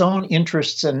its own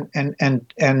interests and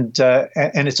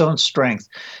its own strength.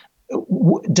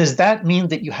 Does that mean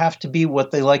that you have to be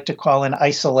what they like to call an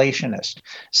isolationist,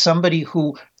 somebody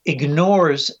who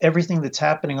ignores everything that's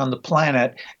happening on the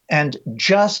planet and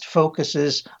just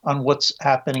focuses on what's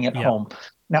happening at home?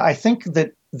 Now, I think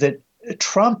that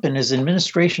Trump and his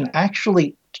administration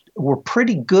actually were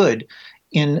pretty good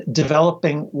in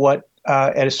developing what,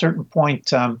 at a certain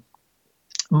point,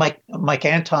 Mike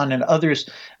Anton and others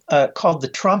called the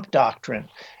Trump Doctrine.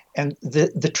 And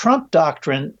the Trump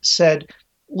Doctrine said,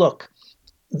 look,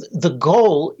 the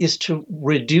goal is to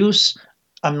reduce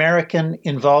American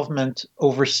involvement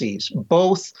overseas,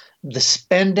 both the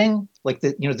spending, like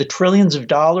the trillions of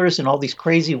dollars in all these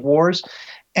crazy wars,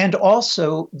 and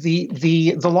also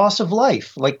the loss of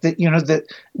life, like the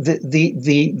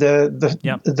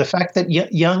fact that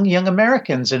young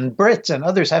Americans and Brits and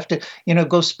others have to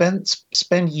go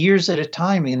spend years at a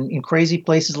time in crazy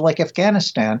places like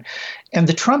Afghanistan. And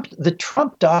the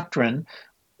Trump doctrine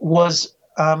was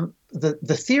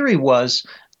the theory was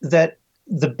that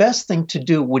the best thing to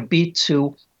do would be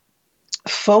to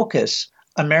focus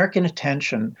American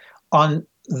attention on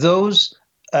those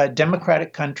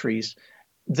democratic countries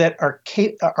that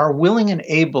are willing and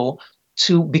able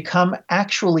to become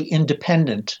actually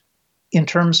independent in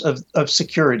terms of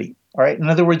security. All right. In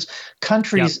other words,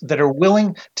 countries that are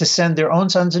willing to send their own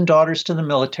sons and daughters to the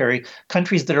military,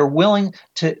 countries that are willing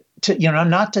to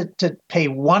not to pay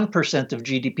 1% of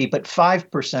GDP, but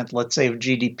 5%, let's say, of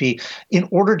GDP, in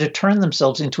order to turn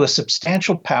themselves into a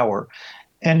substantial power.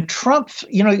 And Trump,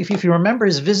 if you remember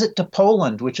his visit to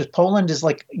Poland, Poland is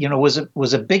like,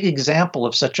 was a big example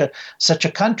of such a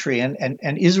country,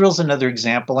 and Israel's another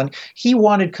example. And he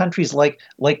wanted countries like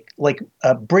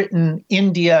Britain,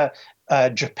 India,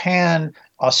 Japan,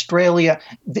 Australia,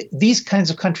 these kinds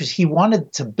of countries. He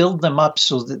wanted to build them up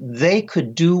so that they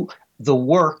could do the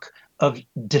work of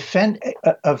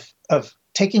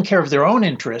taking care of their own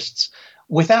interests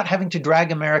without having to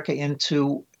drag America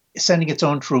into sending its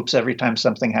own troops every time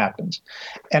something happens.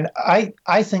 And I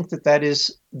think that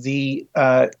is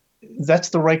that's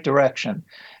the right direction.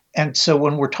 And so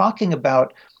when we're talking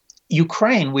about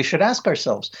Ukraine, we should ask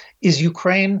ourselves, is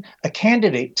Ukraine a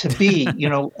candidate to be,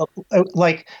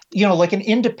 like an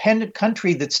independent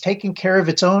country that's taking care of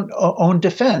its own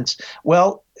defense?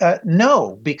 Well,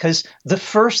 no, because the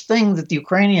first thing that the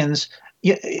Ukrainians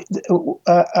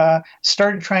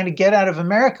started trying to get out of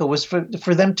America was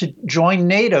for them to join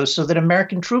NATO so that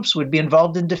American troops would be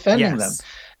involved in defending them.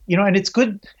 And it's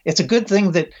good. It's a good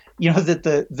thing that that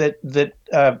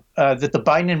the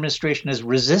Biden administration has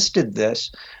resisted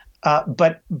this.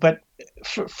 But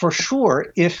for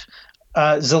sure, if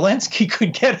Zelensky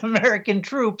could get American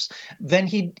troops, then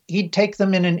he'd take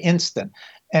them in an instant.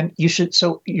 And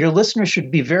so your listeners should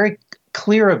be very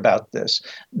clear about this,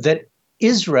 that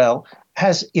Israel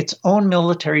has its own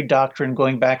military doctrine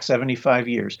going back 75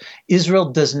 years. Israel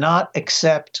does not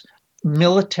accept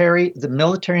the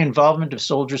military involvement of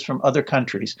soldiers from other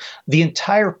countries. The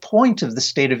entire point of the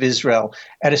state of Israel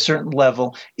at a certain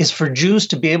level is for Jews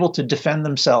to be able to defend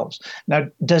themselves. Now,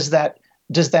 does that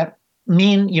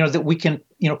mean, that we can,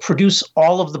 produce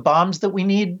all of the bombs that we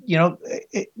need?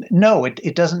 No,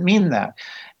 it doesn't mean that.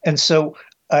 And so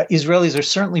Israelis are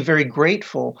certainly very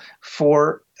grateful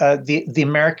for the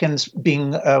Americans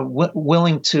being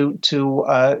willing to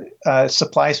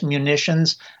supply some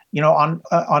munitions, on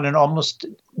an almost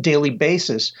daily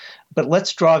basis. But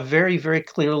let's draw a very, very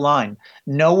clear line.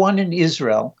 No one in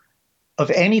Israel of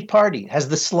any party has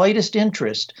the slightest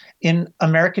interest in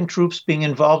American troops being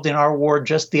involved in our war,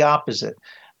 just the opposite.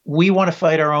 We want to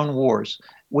fight our own wars.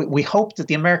 We hope that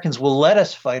the Americans will let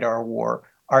us fight our war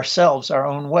ourselves, our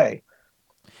own way.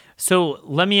 So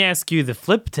let me ask you the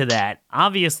flip to that.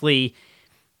 Obviously,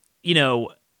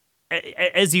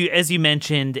 as you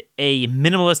mentioned, a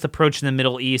minimalist approach in the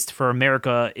Middle East for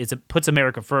America puts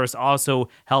America first. Also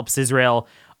helps Israel.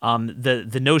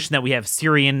 The notion that we have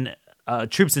Syrian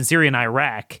troops in Syria and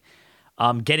Iraq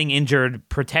getting injured,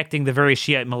 protecting the very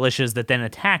Shiite militias that then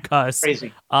attack us.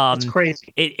 Crazy. It's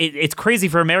crazy. It's crazy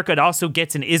for America. It also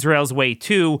gets in Israel's way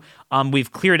too.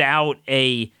 We've cleared out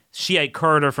a Shiite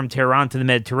corridor from Tehran to the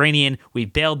Mediterranean. We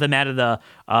bailed them out of the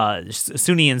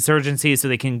Sunni insurgency so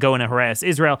they can go and harass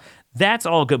Israel. That's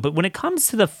all good. But when it comes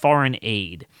to the foreign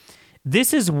aid,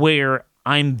 this is where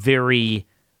I'm very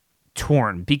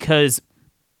torn, because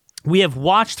we have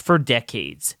watched for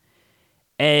decades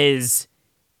as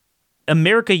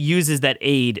America uses that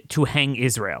aid to hang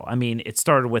Israel. I mean, it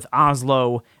started with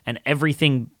Oslo and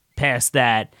everything past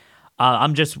that.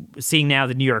 I'm just seeing now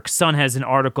the New York Sun has an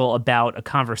article about a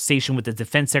conversation with the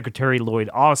Defense Secretary Lloyd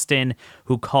Austin,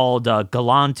 who called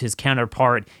Gallant his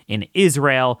counterpart in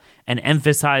Israel and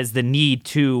emphasized the need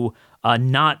to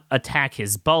not attack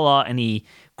Hezbollah, and he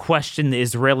questioned the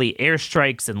Israeli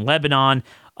airstrikes in Lebanon.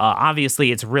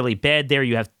 Obviously, it's really bad there.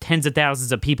 You have tens of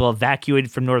thousands of people evacuated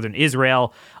from northern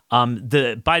Israel.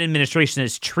 The Biden administration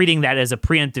is treating that as a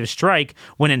preemptive strike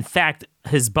when, in fact,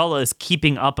 Hezbollah is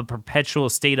keeping up a perpetual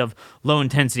state of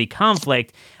low-intensity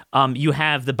conflict. You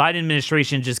have the Biden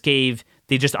administration just unfroze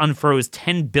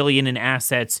 $10 billion in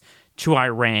assets to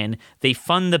Iran. They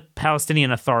fund the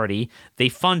Palestinian Authority. They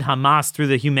fund Hamas through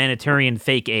the humanitarian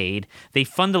fake aid. They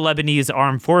fund the Lebanese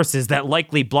armed forces that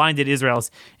likely blinded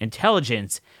Israel's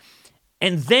intelligence.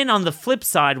 And then on the flip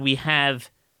side, we have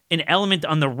an element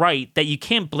on the right that you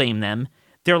can't blame them.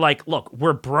 They're like, look,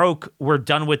 we're broke. We're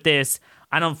done with this.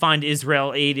 I don't find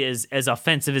Israel aid as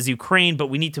offensive as Ukraine, but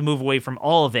we need to move away from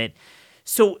all of it.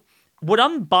 So what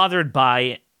I'm bothered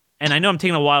by, and I know I'm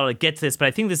taking a while to get to this, but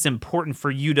I think this is important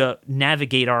for you to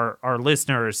navigate our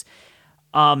listeners.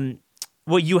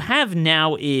 What you have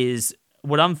now is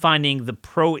what I'm finding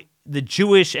the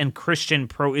Jewish and Christian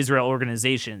pro-Israel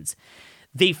organizations.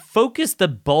 They focus the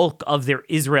bulk of their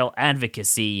Israel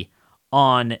advocacy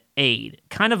on aid,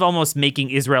 kind of almost making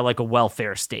Israel like a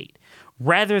welfare state,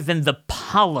 rather than the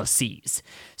policies.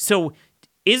 So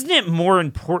isn't it more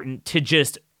important to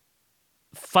just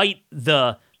fight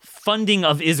the funding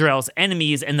of Israel's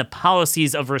enemies and the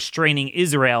policies of restraining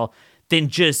Israel than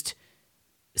just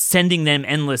sending them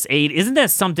endless aid? Isn't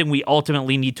that something we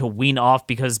ultimately need to wean off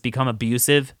because it's become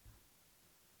abusive?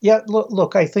 Yeah,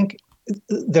 look, I think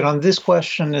that on this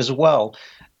question as well,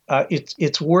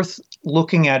 it's worth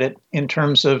looking at it in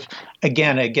terms of,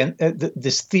 again,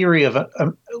 this theory of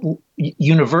a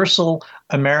universal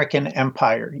American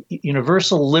empire,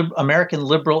 American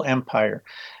liberal empire.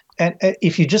 And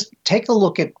if you just take a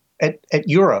look at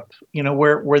Europe,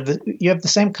 where you have the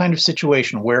same kind of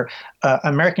situation where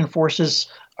American forces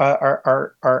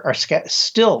are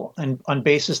still on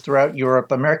bases throughout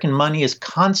Europe. American money is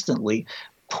constantly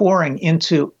pouring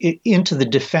into the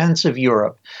defense of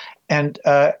Europe, and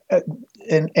there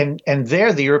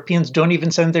the Europeans don't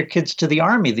even send their kids to the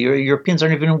army. The Europeans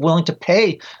aren't even willing to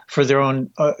pay for their own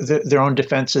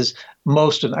defenses.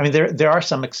 Most of them. I mean, there are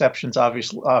some exceptions,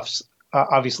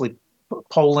 obviously.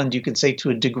 Poland, you could say to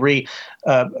a degree,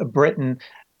 Britain,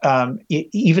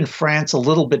 even France a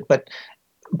little bit, but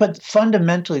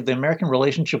fundamentally, the American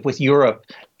relationship with Europe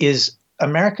is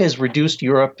America has reduced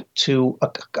Europe to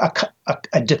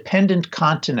a dependent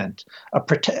continent,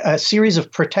 a series of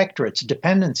protectorates,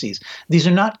 dependencies. These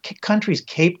are not countries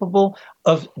capable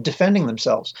of defending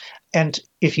themselves. And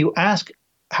if you ask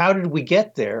how did we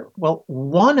get there? Well,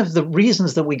 one of the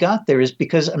reasons that we got there is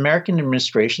because American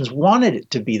administrations wanted it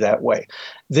to be that way.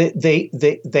 They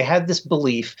had this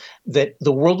belief that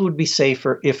the world would be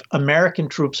safer if American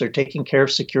troops are taking care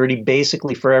of security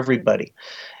basically for everybody.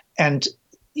 And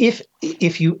if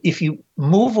you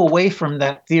move away from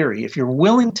that theory, if you're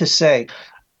willing to say,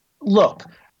 look,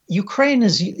 Ukraine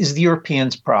is the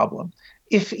Europeans' problem.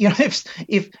 If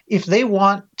they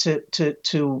want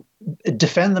to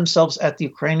defend themselves at the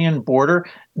Ukrainian border,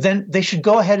 then they should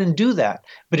go ahead and do that.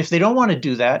 But if they don't want to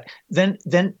do that, then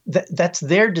that's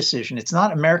their decision. It's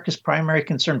not America's primary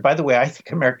concern. By the way, I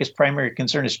think America's primary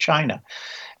concern is China.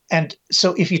 And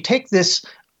so if you take this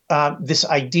this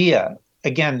idea,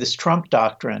 again, this Trump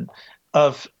doctrine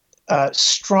of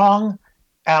strong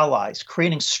allies,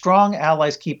 creating strong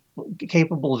allies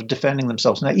capable of defending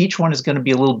themselves. Now, each one is going to be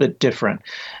a little bit different.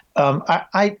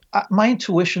 My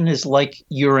intuition is like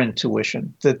your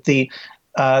intuition, that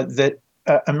that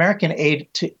American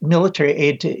military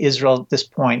aid to Israel at this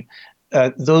point,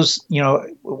 those,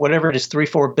 whatever it is,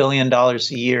 $3-4 billion a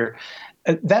year,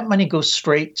 that money goes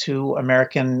straight to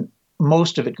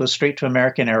most of it goes straight to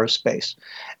American aerospace.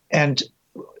 And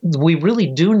we really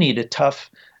do need a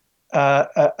tough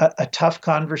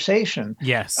conversation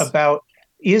about,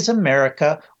 is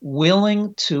America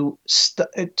willing to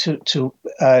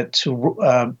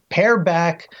pare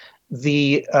back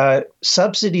the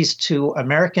subsidies to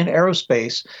American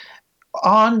aerospace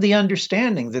on the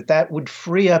understanding that would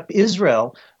free up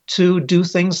Israel to do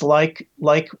things like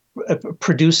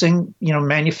producing,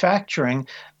 manufacturing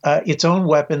its own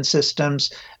weapon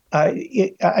systems.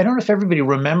 I don't know if everybody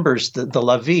remembers the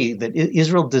Lavi, that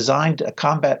Israel designed a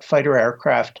combat fighter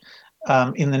aircraft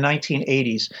in the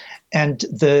 1980s. And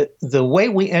the way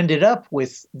we ended up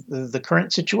with the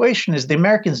current situation is the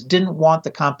Americans didn't want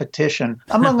the competition,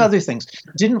 among other things,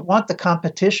 didn't want the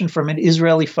competition from an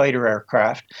Israeli fighter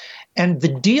aircraft. And the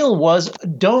deal was,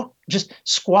 don't just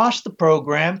squash the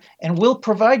program and we'll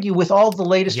provide you with all the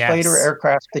latest fighter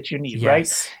aircraft that you need,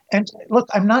 right? And look,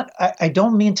 I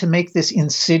don't mean to make this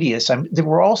insidious. There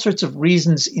were all sorts of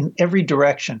reasons in every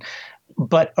direction,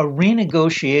 but a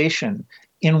renegotiation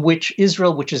in which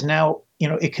Israel, which is now,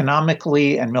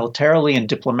 economically and militarily and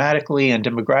diplomatically and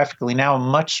demographically now a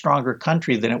much stronger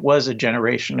country than it was a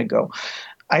generation ago,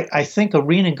 I think a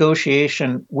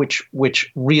renegotiation which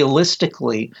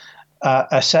realistically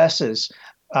assesses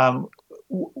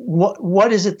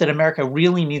what is it that America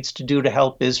really needs to do to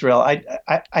help Israel.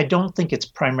 I don't think it's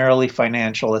primarily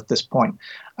financial at this point.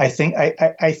 I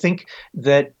think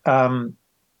that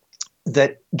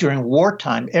that during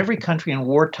wartime, every country in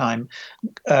wartime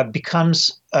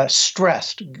becomes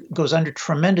stressed, goes under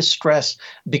tremendous stress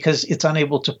because it's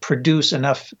unable to produce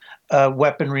enough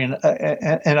weaponry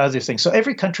and other things. So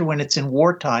every country, when it's in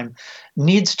wartime,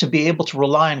 needs to be able to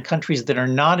rely on countries that are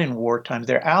not in wartime,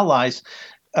 their allies,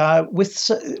 with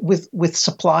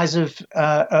supplies of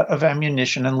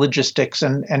ammunition and logistics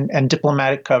and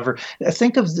diplomatic cover.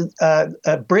 Think of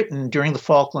Britain during the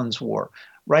Falklands War.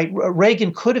 Right,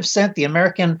 Reagan could have sent the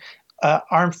American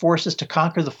armed forces to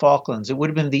conquer the Falklands. It would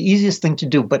have been the easiest thing to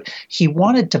do, but he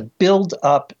wanted to build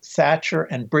up Thatcher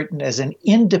and Britain as an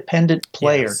independent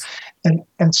player,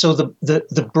 and so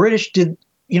the British did.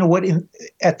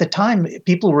 At the time,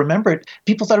 people remember it.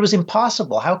 People thought it was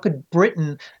impossible. How could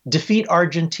Britain defeat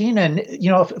Argentina and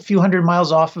a few hundred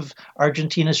miles off of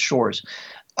Argentina's shores?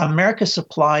 America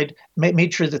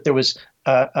made sure that there was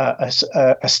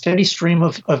a steady stream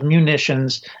of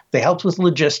munitions. They helped with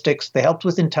logistics. They helped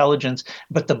with intelligence.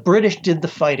 But the British did the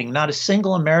fighting. Not a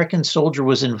single American soldier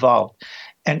was involved.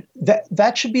 And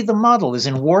that should be the model, is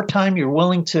in wartime, you're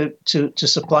willing to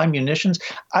supply munitions.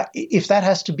 If that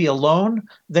has to be a loan,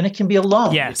 then it can be a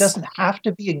loan. It doesn't have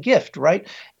to be a gift, right?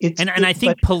 I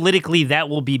think politically that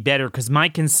will be better, because my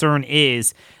concern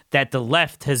is that the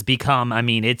left has become,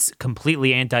 it's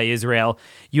completely anti-Israel.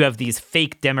 You have these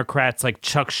fake Democrats like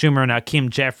Chuck Schumer and Hakeem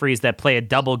Jeffries that play a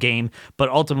double game, but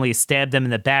ultimately stab them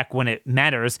in the back when it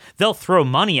matters. They'll throw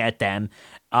money at them,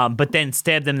 but then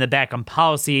stab them in the back on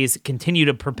policies, continue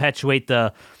to perpetuate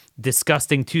the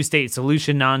disgusting two-state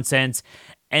solution nonsense.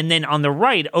 And then on the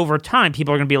right, over time,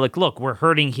 people are going to be like, look, we're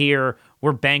hurting here.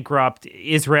 We're bankrupt.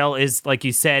 Israel is, like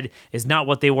you said, is not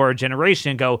what they were a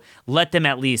generation ago. Let them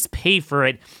at least pay for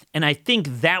it. And I think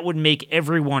that would make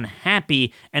everyone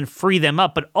happy and free them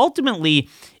up. But ultimately,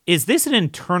 is this an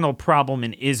internal problem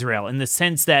in Israel, in the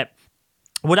sense that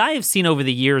what I have seen over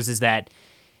the years is that,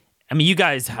 you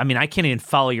guys, I can't even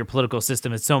follow your political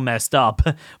system. It's so messed up.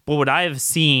 But what I have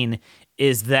seen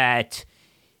is that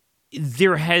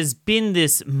there has been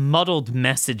this muddled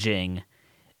messaging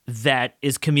that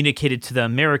is communicated to the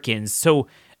Americans. So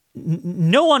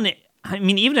no one, I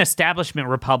mean, even establishment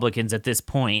Republicans at this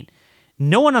point,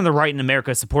 no one on the right in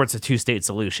America supports a two-state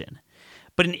solution.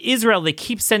 But in Israel, they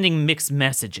keep sending mixed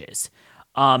messages.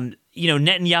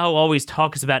 Netanyahu always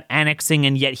talks about annexing,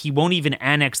 and yet he won't even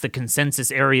annex the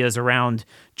consensus areas around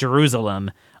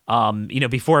Jerusalem.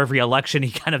 Before every election,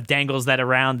 he kind of dangles that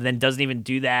around and then doesn't even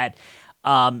do that.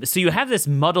 So you have this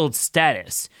muddled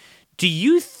status. Do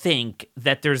you think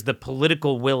that there's the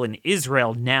political will in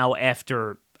Israel now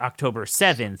after October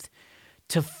 7th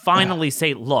to finally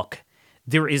say, look,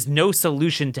 there is no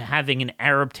solution to having an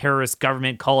Arab terrorist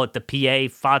government, call it the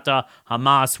PA, Fatah,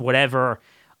 Hamas, whatever.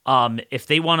 If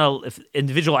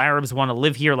individual Arabs want to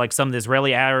live here, like some of the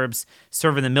Israeli Arabs,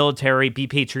 serve in the military, be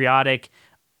patriotic,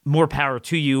 more power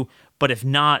to you. But if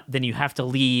not, then you have to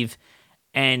leave.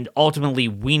 And ultimately,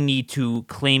 we need to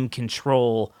claim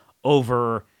control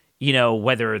over,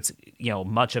 whether it's,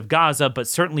 much of Gaza, but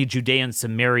certainly Judea and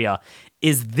Samaria.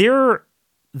 Is there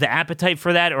the appetite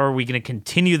for that, or are we going to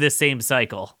continue this same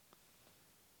cycle?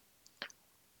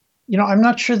 I'm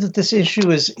not sure that this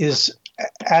issue is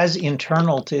as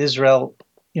internal to Israel.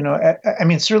 I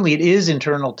mean, certainly it is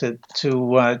internal to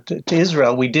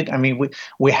Israel.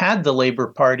 We had the Labour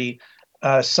Party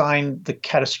sign the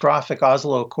catastrophic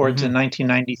Oslo Accords in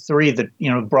 1993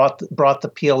 that brought the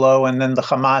PLO and then the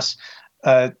Hamas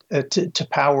to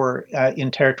power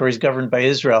in territories governed by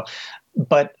Israel.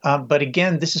 But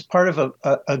again, this is part of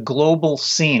a global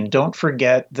scene. Don't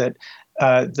forget that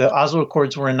the Oslo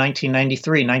Accords were in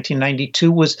 1993.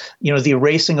 1992 was, the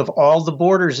erasing of all the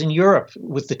borders in Europe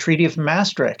with the Treaty of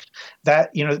Maastricht. That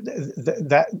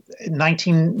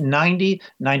 1990,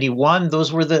 91,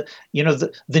 those were the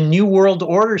New World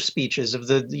Order speeches of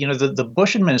the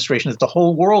Bush administration, that the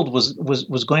whole world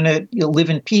was going to live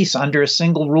in peace under a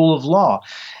single rule of law.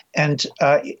 And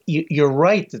you're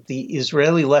right that the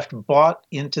Israeli left bought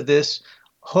into this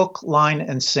hook, line,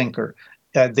 and sinker.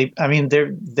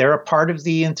 They're a part of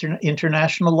the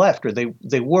international left, or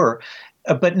they were.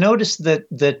 But notice that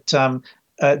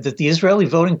the Israeli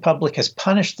voting public has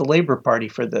punished the Labour Party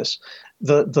for this.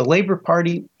 The Labour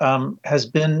Party has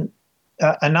been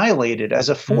annihilated as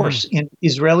a force in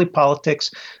Israeli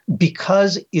politics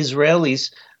because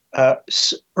Israelis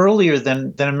earlier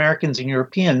than Americans and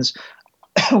Europeans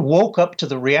woke up to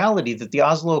the reality that the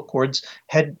Oslo Accords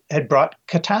had brought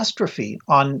catastrophe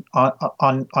on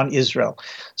Israel.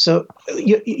 So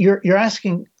you're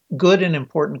asking good and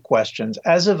important questions.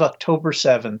 As of October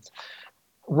 7th,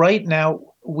 right now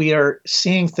we are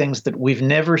seeing things that we've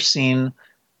never seen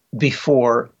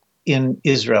before in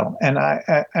Israel, and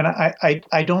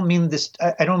I don't mean this.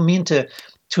 I don't mean to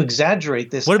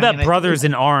exaggerate this. What about brothers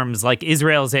in arms like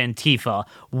Israel's Antifa?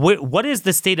 What is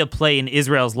the state of play in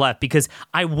Israel's left? Because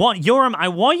Yoram, I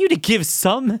want you to give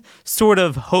some sort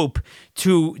of hope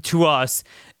to us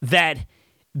that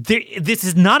this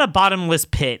is not a bottomless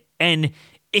pit, and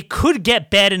it could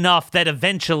get bad enough that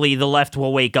eventually the left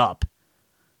will wake up.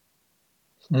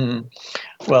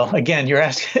 Well, again, you're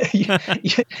asking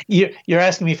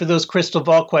me for those crystal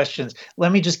ball questions.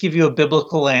 Let me just give you a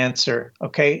biblical answer,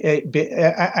 okay?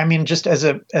 I mean, just as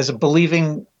a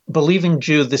believing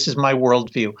Jew, this is my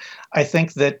worldview. I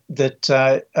think that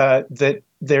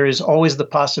there is always the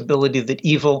possibility that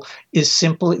evil is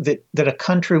simply that a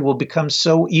country will become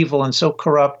so evil and so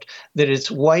corrupt that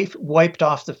it's wiped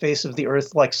off the face of the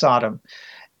earth like Sodom.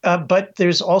 But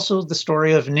there's also the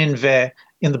story of Nineveh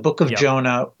in the book of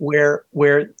Jonah, where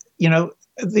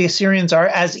the Assyrians are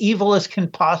as evil as can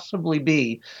possibly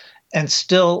be, and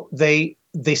still they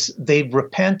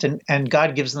repent and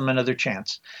God gives them another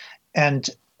chance. And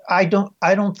I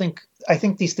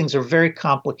think these things are very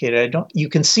complicated. You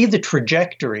can see the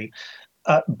trajectory,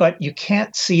 but you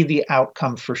can't see the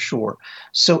outcome for sure.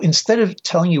 So instead of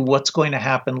telling you what's going to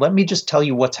happen, let me just tell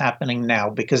you what's happening now,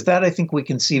 because that I think we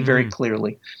can see very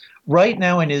clearly. Right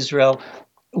now in Israel,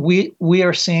 we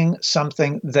are seeing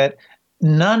something that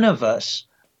none of us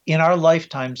in our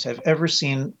lifetimes have ever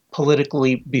seen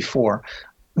politically before.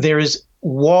 There is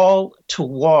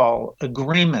wall-to-wall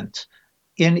agreement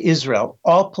in Israel,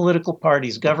 all political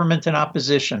parties, government and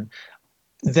opposition,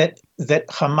 that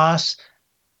Hamas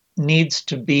needs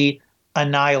to be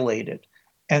annihilated,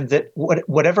 and that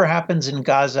whatever happens in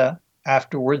Gaza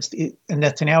afterwards,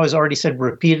 Netanyahu has already said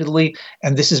repeatedly,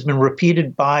 and this has been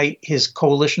repeated by his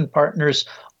coalition partners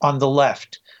on the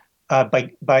left,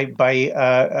 by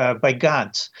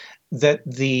Gantz,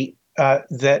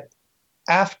 that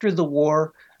after the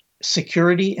war,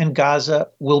 security in Gaza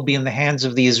will be in the hands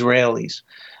of the Israelis.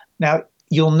 Now,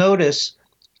 you'll notice,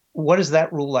 what does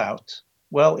that rule out?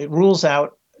 Well, it rules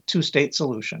out a two-state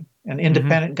solution, an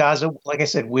independent Gaza. Like I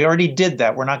said, we already did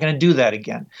that. We're not going to do that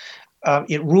again.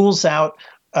 It rules out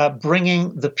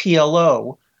bringing the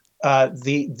PLO,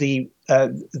 the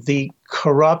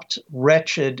corrupt,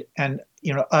 wretched, and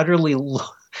utterly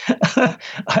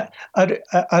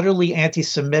utterly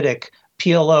anti-Semitic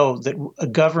PLO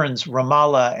that governs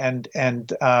Ramallah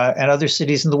and other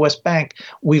cities in the West Bank.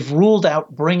 We've ruled out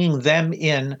bringing them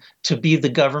in to be the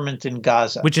government in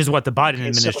Gaza, which is what the Biden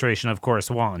administration, of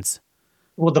course, wants.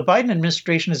 Well, the Biden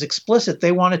administration is explicit.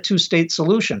 They want a two-state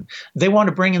solution. They want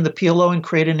to bring in the PLO and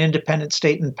create an independent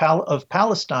state of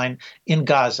Palestine in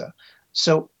Gaza.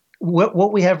 So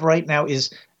what we have right now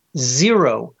is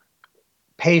zero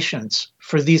patience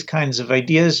for these kinds of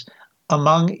ideas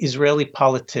among Israeli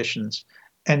politicians.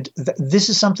 And this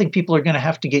is something people are going to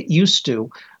have to get used to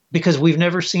because we've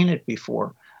never seen it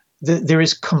before. There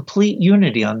is complete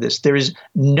unity on this. There is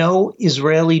no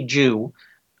Israeli Jew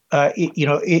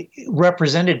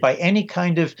represented by any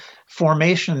kind of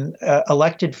formation,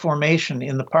 elected formation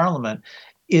in the parliament,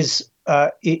 is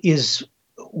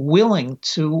willing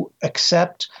to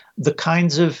accept the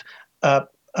kinds of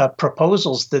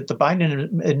proposals that the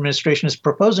Biden administration is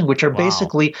proposing, which are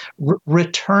basically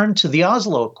return to the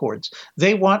Oslo Accords.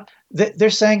 They're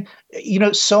saying,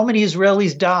 so many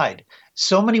Israelis died.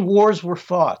 So many wars were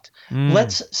fought.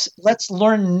 Let's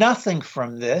learn nothing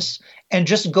from this and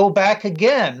just go back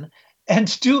again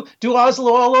and do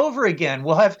Oslo all over again.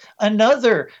 We'll have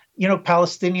another,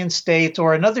 Palestinian state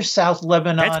or another South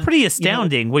Lebanon. That's pretty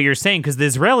astounding what you're saying, because the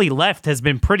Israeli left has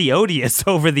been pretty odious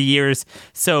over the years.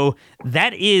 So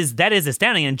that is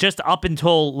astounding. And just up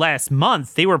until last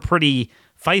month, they were pretty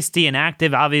feisty and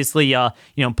active, obviously,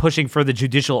 pushing for the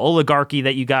judicial oligarchy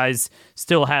that you guys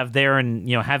still have there and,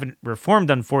 haven't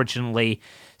reformed, unfortunately.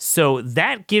 So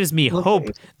that gives me hope.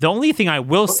 The only thing I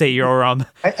will say, Yoram,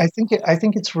 I think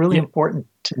it's really important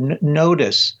to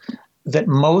notice that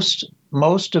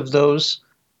most of those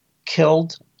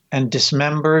killed and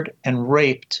dismembered and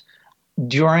raped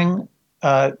during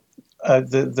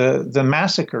the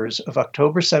massacres of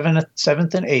October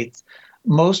 7th and 8th,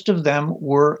 most of them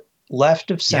were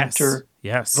left of center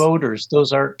voters.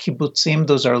 Those are kibbutzim.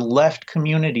 Those are left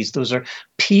communities. Those are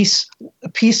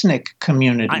peacenik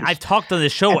communities. I've talked on the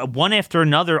show one after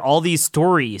another, all these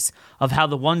stories of how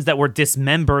the ones that were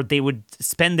dismembered, they would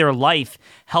spend their life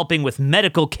helping with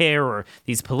medical care or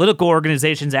these political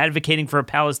organizations advocating for a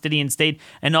Palestinian state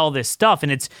and all this stuff.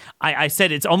 And I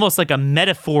said it's almost like a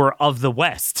metaphor of the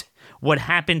West. What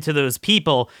happened to those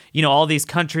people, all these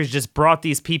countries just brought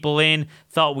these people in,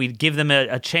 thought we'd give them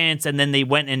a chance, and then they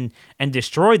went and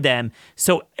destroyed them.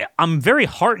 So I'm very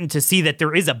heartened to see that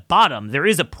there is a bottom. There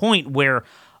is a point where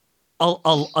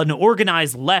an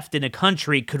organized left in a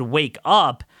country could wake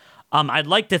up. I'd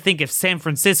like to think if San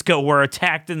Francisco were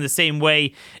attacked in the same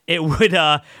way, it would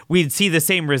we'd see the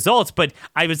same results. But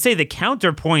I would say the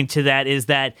counterpoint to that is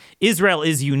that Israel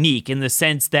is unique in the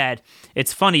sense that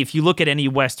it's funny if you look at any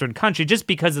Western country, just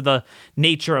because of the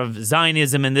nature of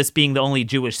Zionism and this being the only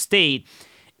Jewish state,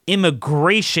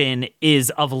 immigration is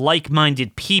of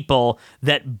like-minded people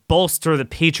that bolster the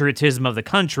patriotism of the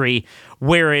country,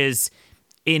 whereas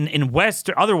in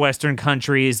other Western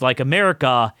countries like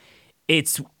America,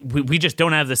 we just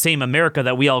don't have the same America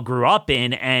that we all grew up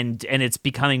in, and it's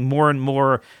becoming more and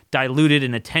more diluted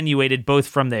and attenuated, both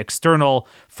from the external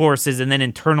forces and then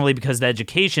internally because of the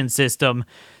education system.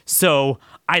 So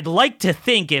I'd like to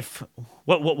think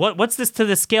what's this to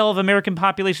the scale of American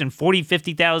population, 40,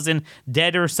 50,000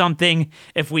 dead or something?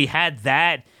 If we had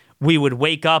that, we would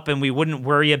wake up and we wouldn't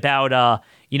worry about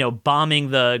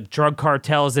bombing the drug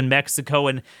cartels in Mexico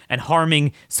and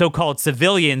harming so-called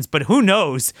civilians. But who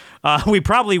knows? We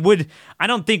probably would. I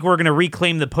don't think we're going to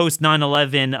reclaim the post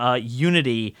 9/11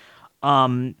 unity.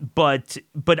 But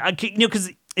because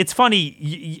it's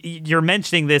funny, you're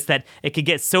mentioning this, that it could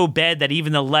get so bad that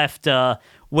even the left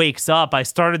wakes up. I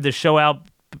started the show out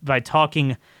by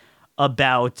talking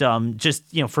about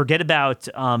forget about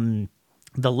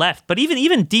the left, but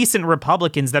even decent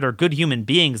Republicans that are good human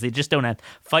beings, they just don't have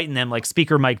fight in them, like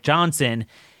Speaker Mike Johnson.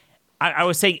 I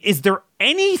was saying, is there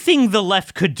anything the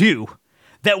left could do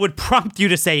that would prompt you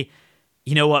to say,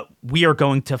 you know what, we are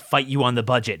going to fight you on the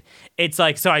budget? It's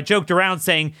like, so I joked around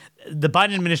saying the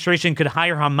Biden administration could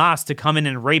hire Hamas to come in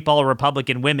and rape all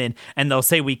Republican women, and they'll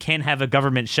say we can't have a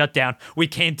government shutdown, we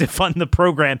can't defund the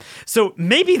program. So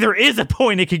maybe there is a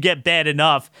point it could get bad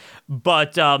enough,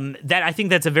 but that I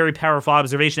think that's a very powerful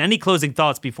observation. Any closing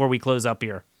thoughts before we close up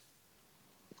here?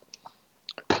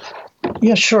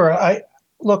 Yeah, sure. I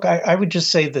would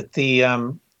just say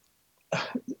that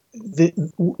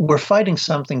we're fighting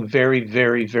something very,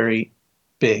 very, very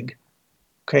big.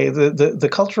 Okay, the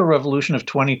Cultural Revolution of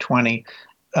 2020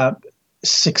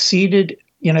 succeeded.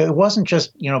 It wasn't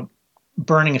just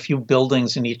burning a few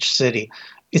buildings in each city.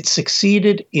 It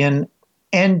succeeded in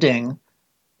ending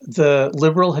the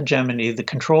liberal hegemony, the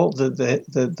control,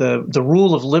 the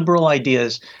rule of liberal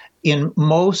ideas in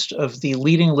most of the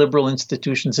leading liberal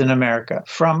institutions in America,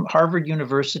 from Harvard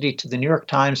University to the New York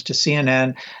Times to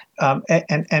CNN,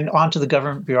 and on to the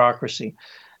government bureaucracy.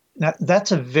 Now,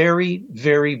 that's a very,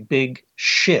 very big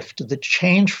shift, the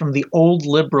change from the old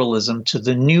liberalism to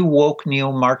the new woke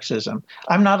neo-Marxism.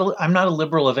 I'm not a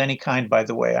liberal of any kind, by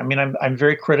the way. I mean, I'm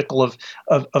very critical of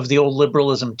the old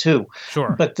liberalism too.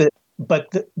 Sure. But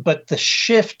the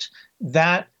shift,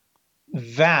 that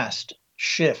vast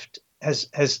shift,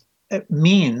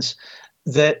 means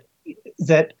that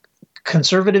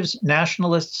conservatives,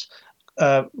 nationalists,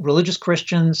 religious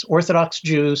Christians, Orthodox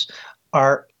Jews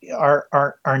are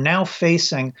now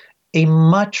facing a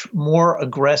much more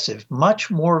aggressive,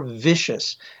 much more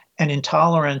vicious and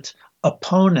intolerant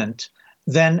opponent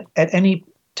than at any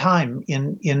time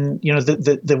in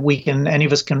that we can, any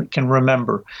of us can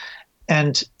remember.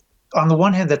 And on the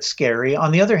one hand, that's scary.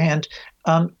 On the other hand,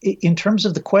 in terms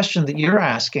of the question that you're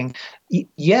asking,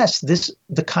 yes,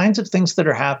 the kinds of things that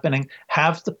are happening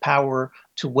have the power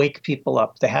to wake people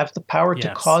up. They have the power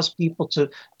to cause people to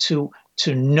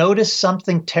notice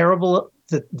something terrible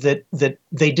that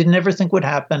they didn't ever think would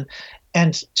happen,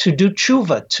 and to do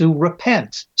tshuva, to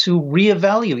repent, to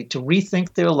reevaluate, to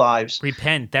rethink their lives.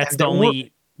 Repent. That's the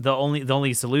only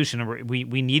solution.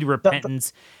 We need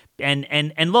repentance.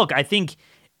 And look, I think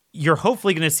you're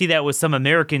hopefully going to see that with some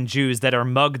American Jews that are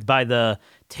mugged by the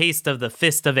taste of the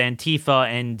fist of Antifa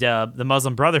and the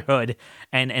Muslim Brotherhood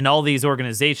and all these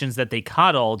organizations that they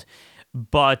coddled.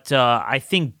 But I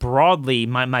think broadly,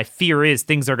 my fear is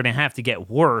things are going to have to get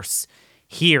worse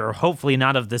here, hopefully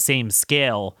not of the same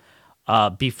scale,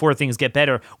 before things get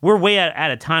better. We're way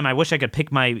out of time. I wish I could pick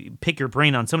your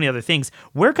brain on so many other things.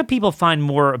 Where could people find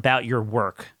more about your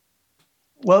work?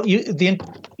 Well,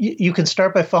 you can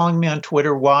start by following me on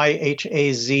Twitter,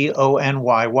 YHAZONY,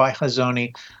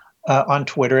 Hazony, on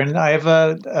Twitter, and I have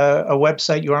a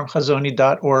website,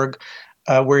 yoramhazony.org,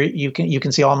 where you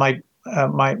can see all my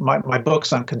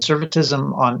books on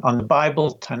conservatism, on the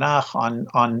Bible, Tanakh,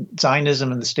 on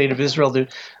Zionism and the State of Israel.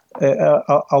 There's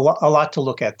a lot to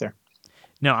look at there.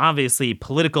 Now, obviously,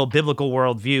 political, biblical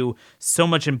worldview, so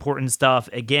much important stuff.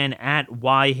 Again, at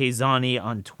YHazony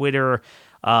on Twitter.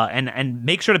 And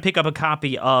make sure to pick up a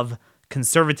copy of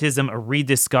Conservatism, a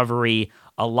Rediscovery.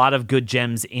 A lot of good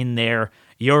gems in there.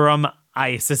 Yoram,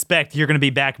 I suspect you're going to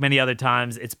be back many other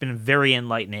times. It's been very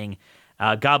enlightening.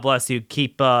 God bless you.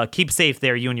 Keep safe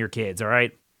there, you and your kids, all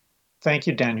right? Thank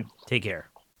you, Daniel. Take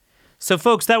care. So,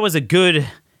 folks, that was a good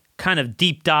kind of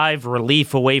deep dive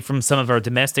relief away from some of our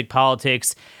domestic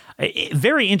politics.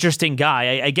 Very interesting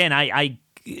guy. I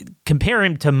compare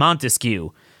him to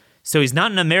Montesquieu. So he's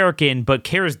not an American, but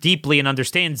cares deeply and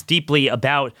understands deeply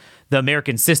about the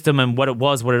American system and what it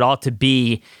was, what it ought to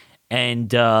be.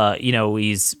 And,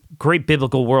 he's great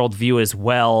biblical worldview as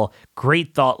well.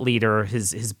 Great thought leader.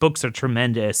 His books are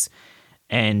tremendous.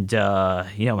 And,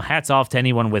 hats off to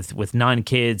anyone with 9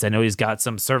 kids. I know he's got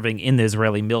some serving in the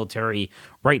Israeli military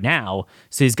right now.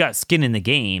 So he's got skin in the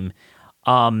game.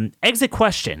 Exit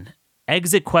question.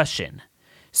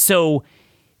 So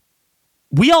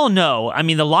we all know, I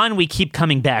mean, the line we keep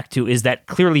coming back to is that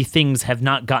clearly things have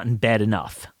not gotten bad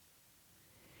enough.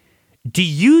 Do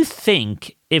you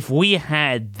think if we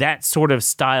had that sort of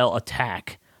style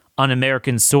attack on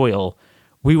American soil,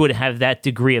 we would have that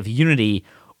degree of unity?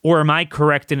 Or am I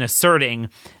correct in asserting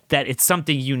that it's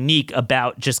something unique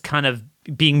about just kind of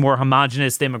being more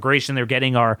homogenous? The immigration they're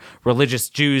getting are religious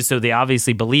Jews, so they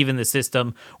obviously believe in the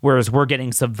system, whereas we're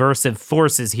getting subversive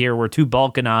forces here. We're too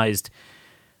balkanized.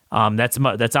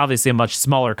 That's obviously a much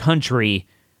smaller country.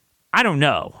 I don't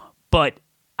know, but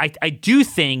I do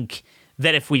think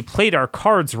that if we played our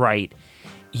cards right,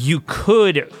 you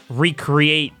could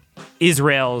recreate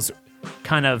Israel's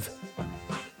kind of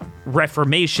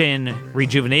reformation,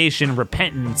 rejuvenation,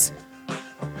 repentance,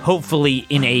 hopefully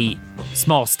in a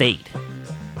small state.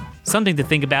 Something to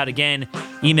think about. Again,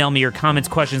 email me your comments,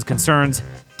 questions, concerns,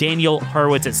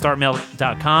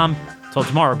 DanielHorowitz@startmail.com. Till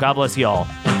tomorrow, God bless you all,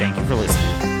 and thank you for listening.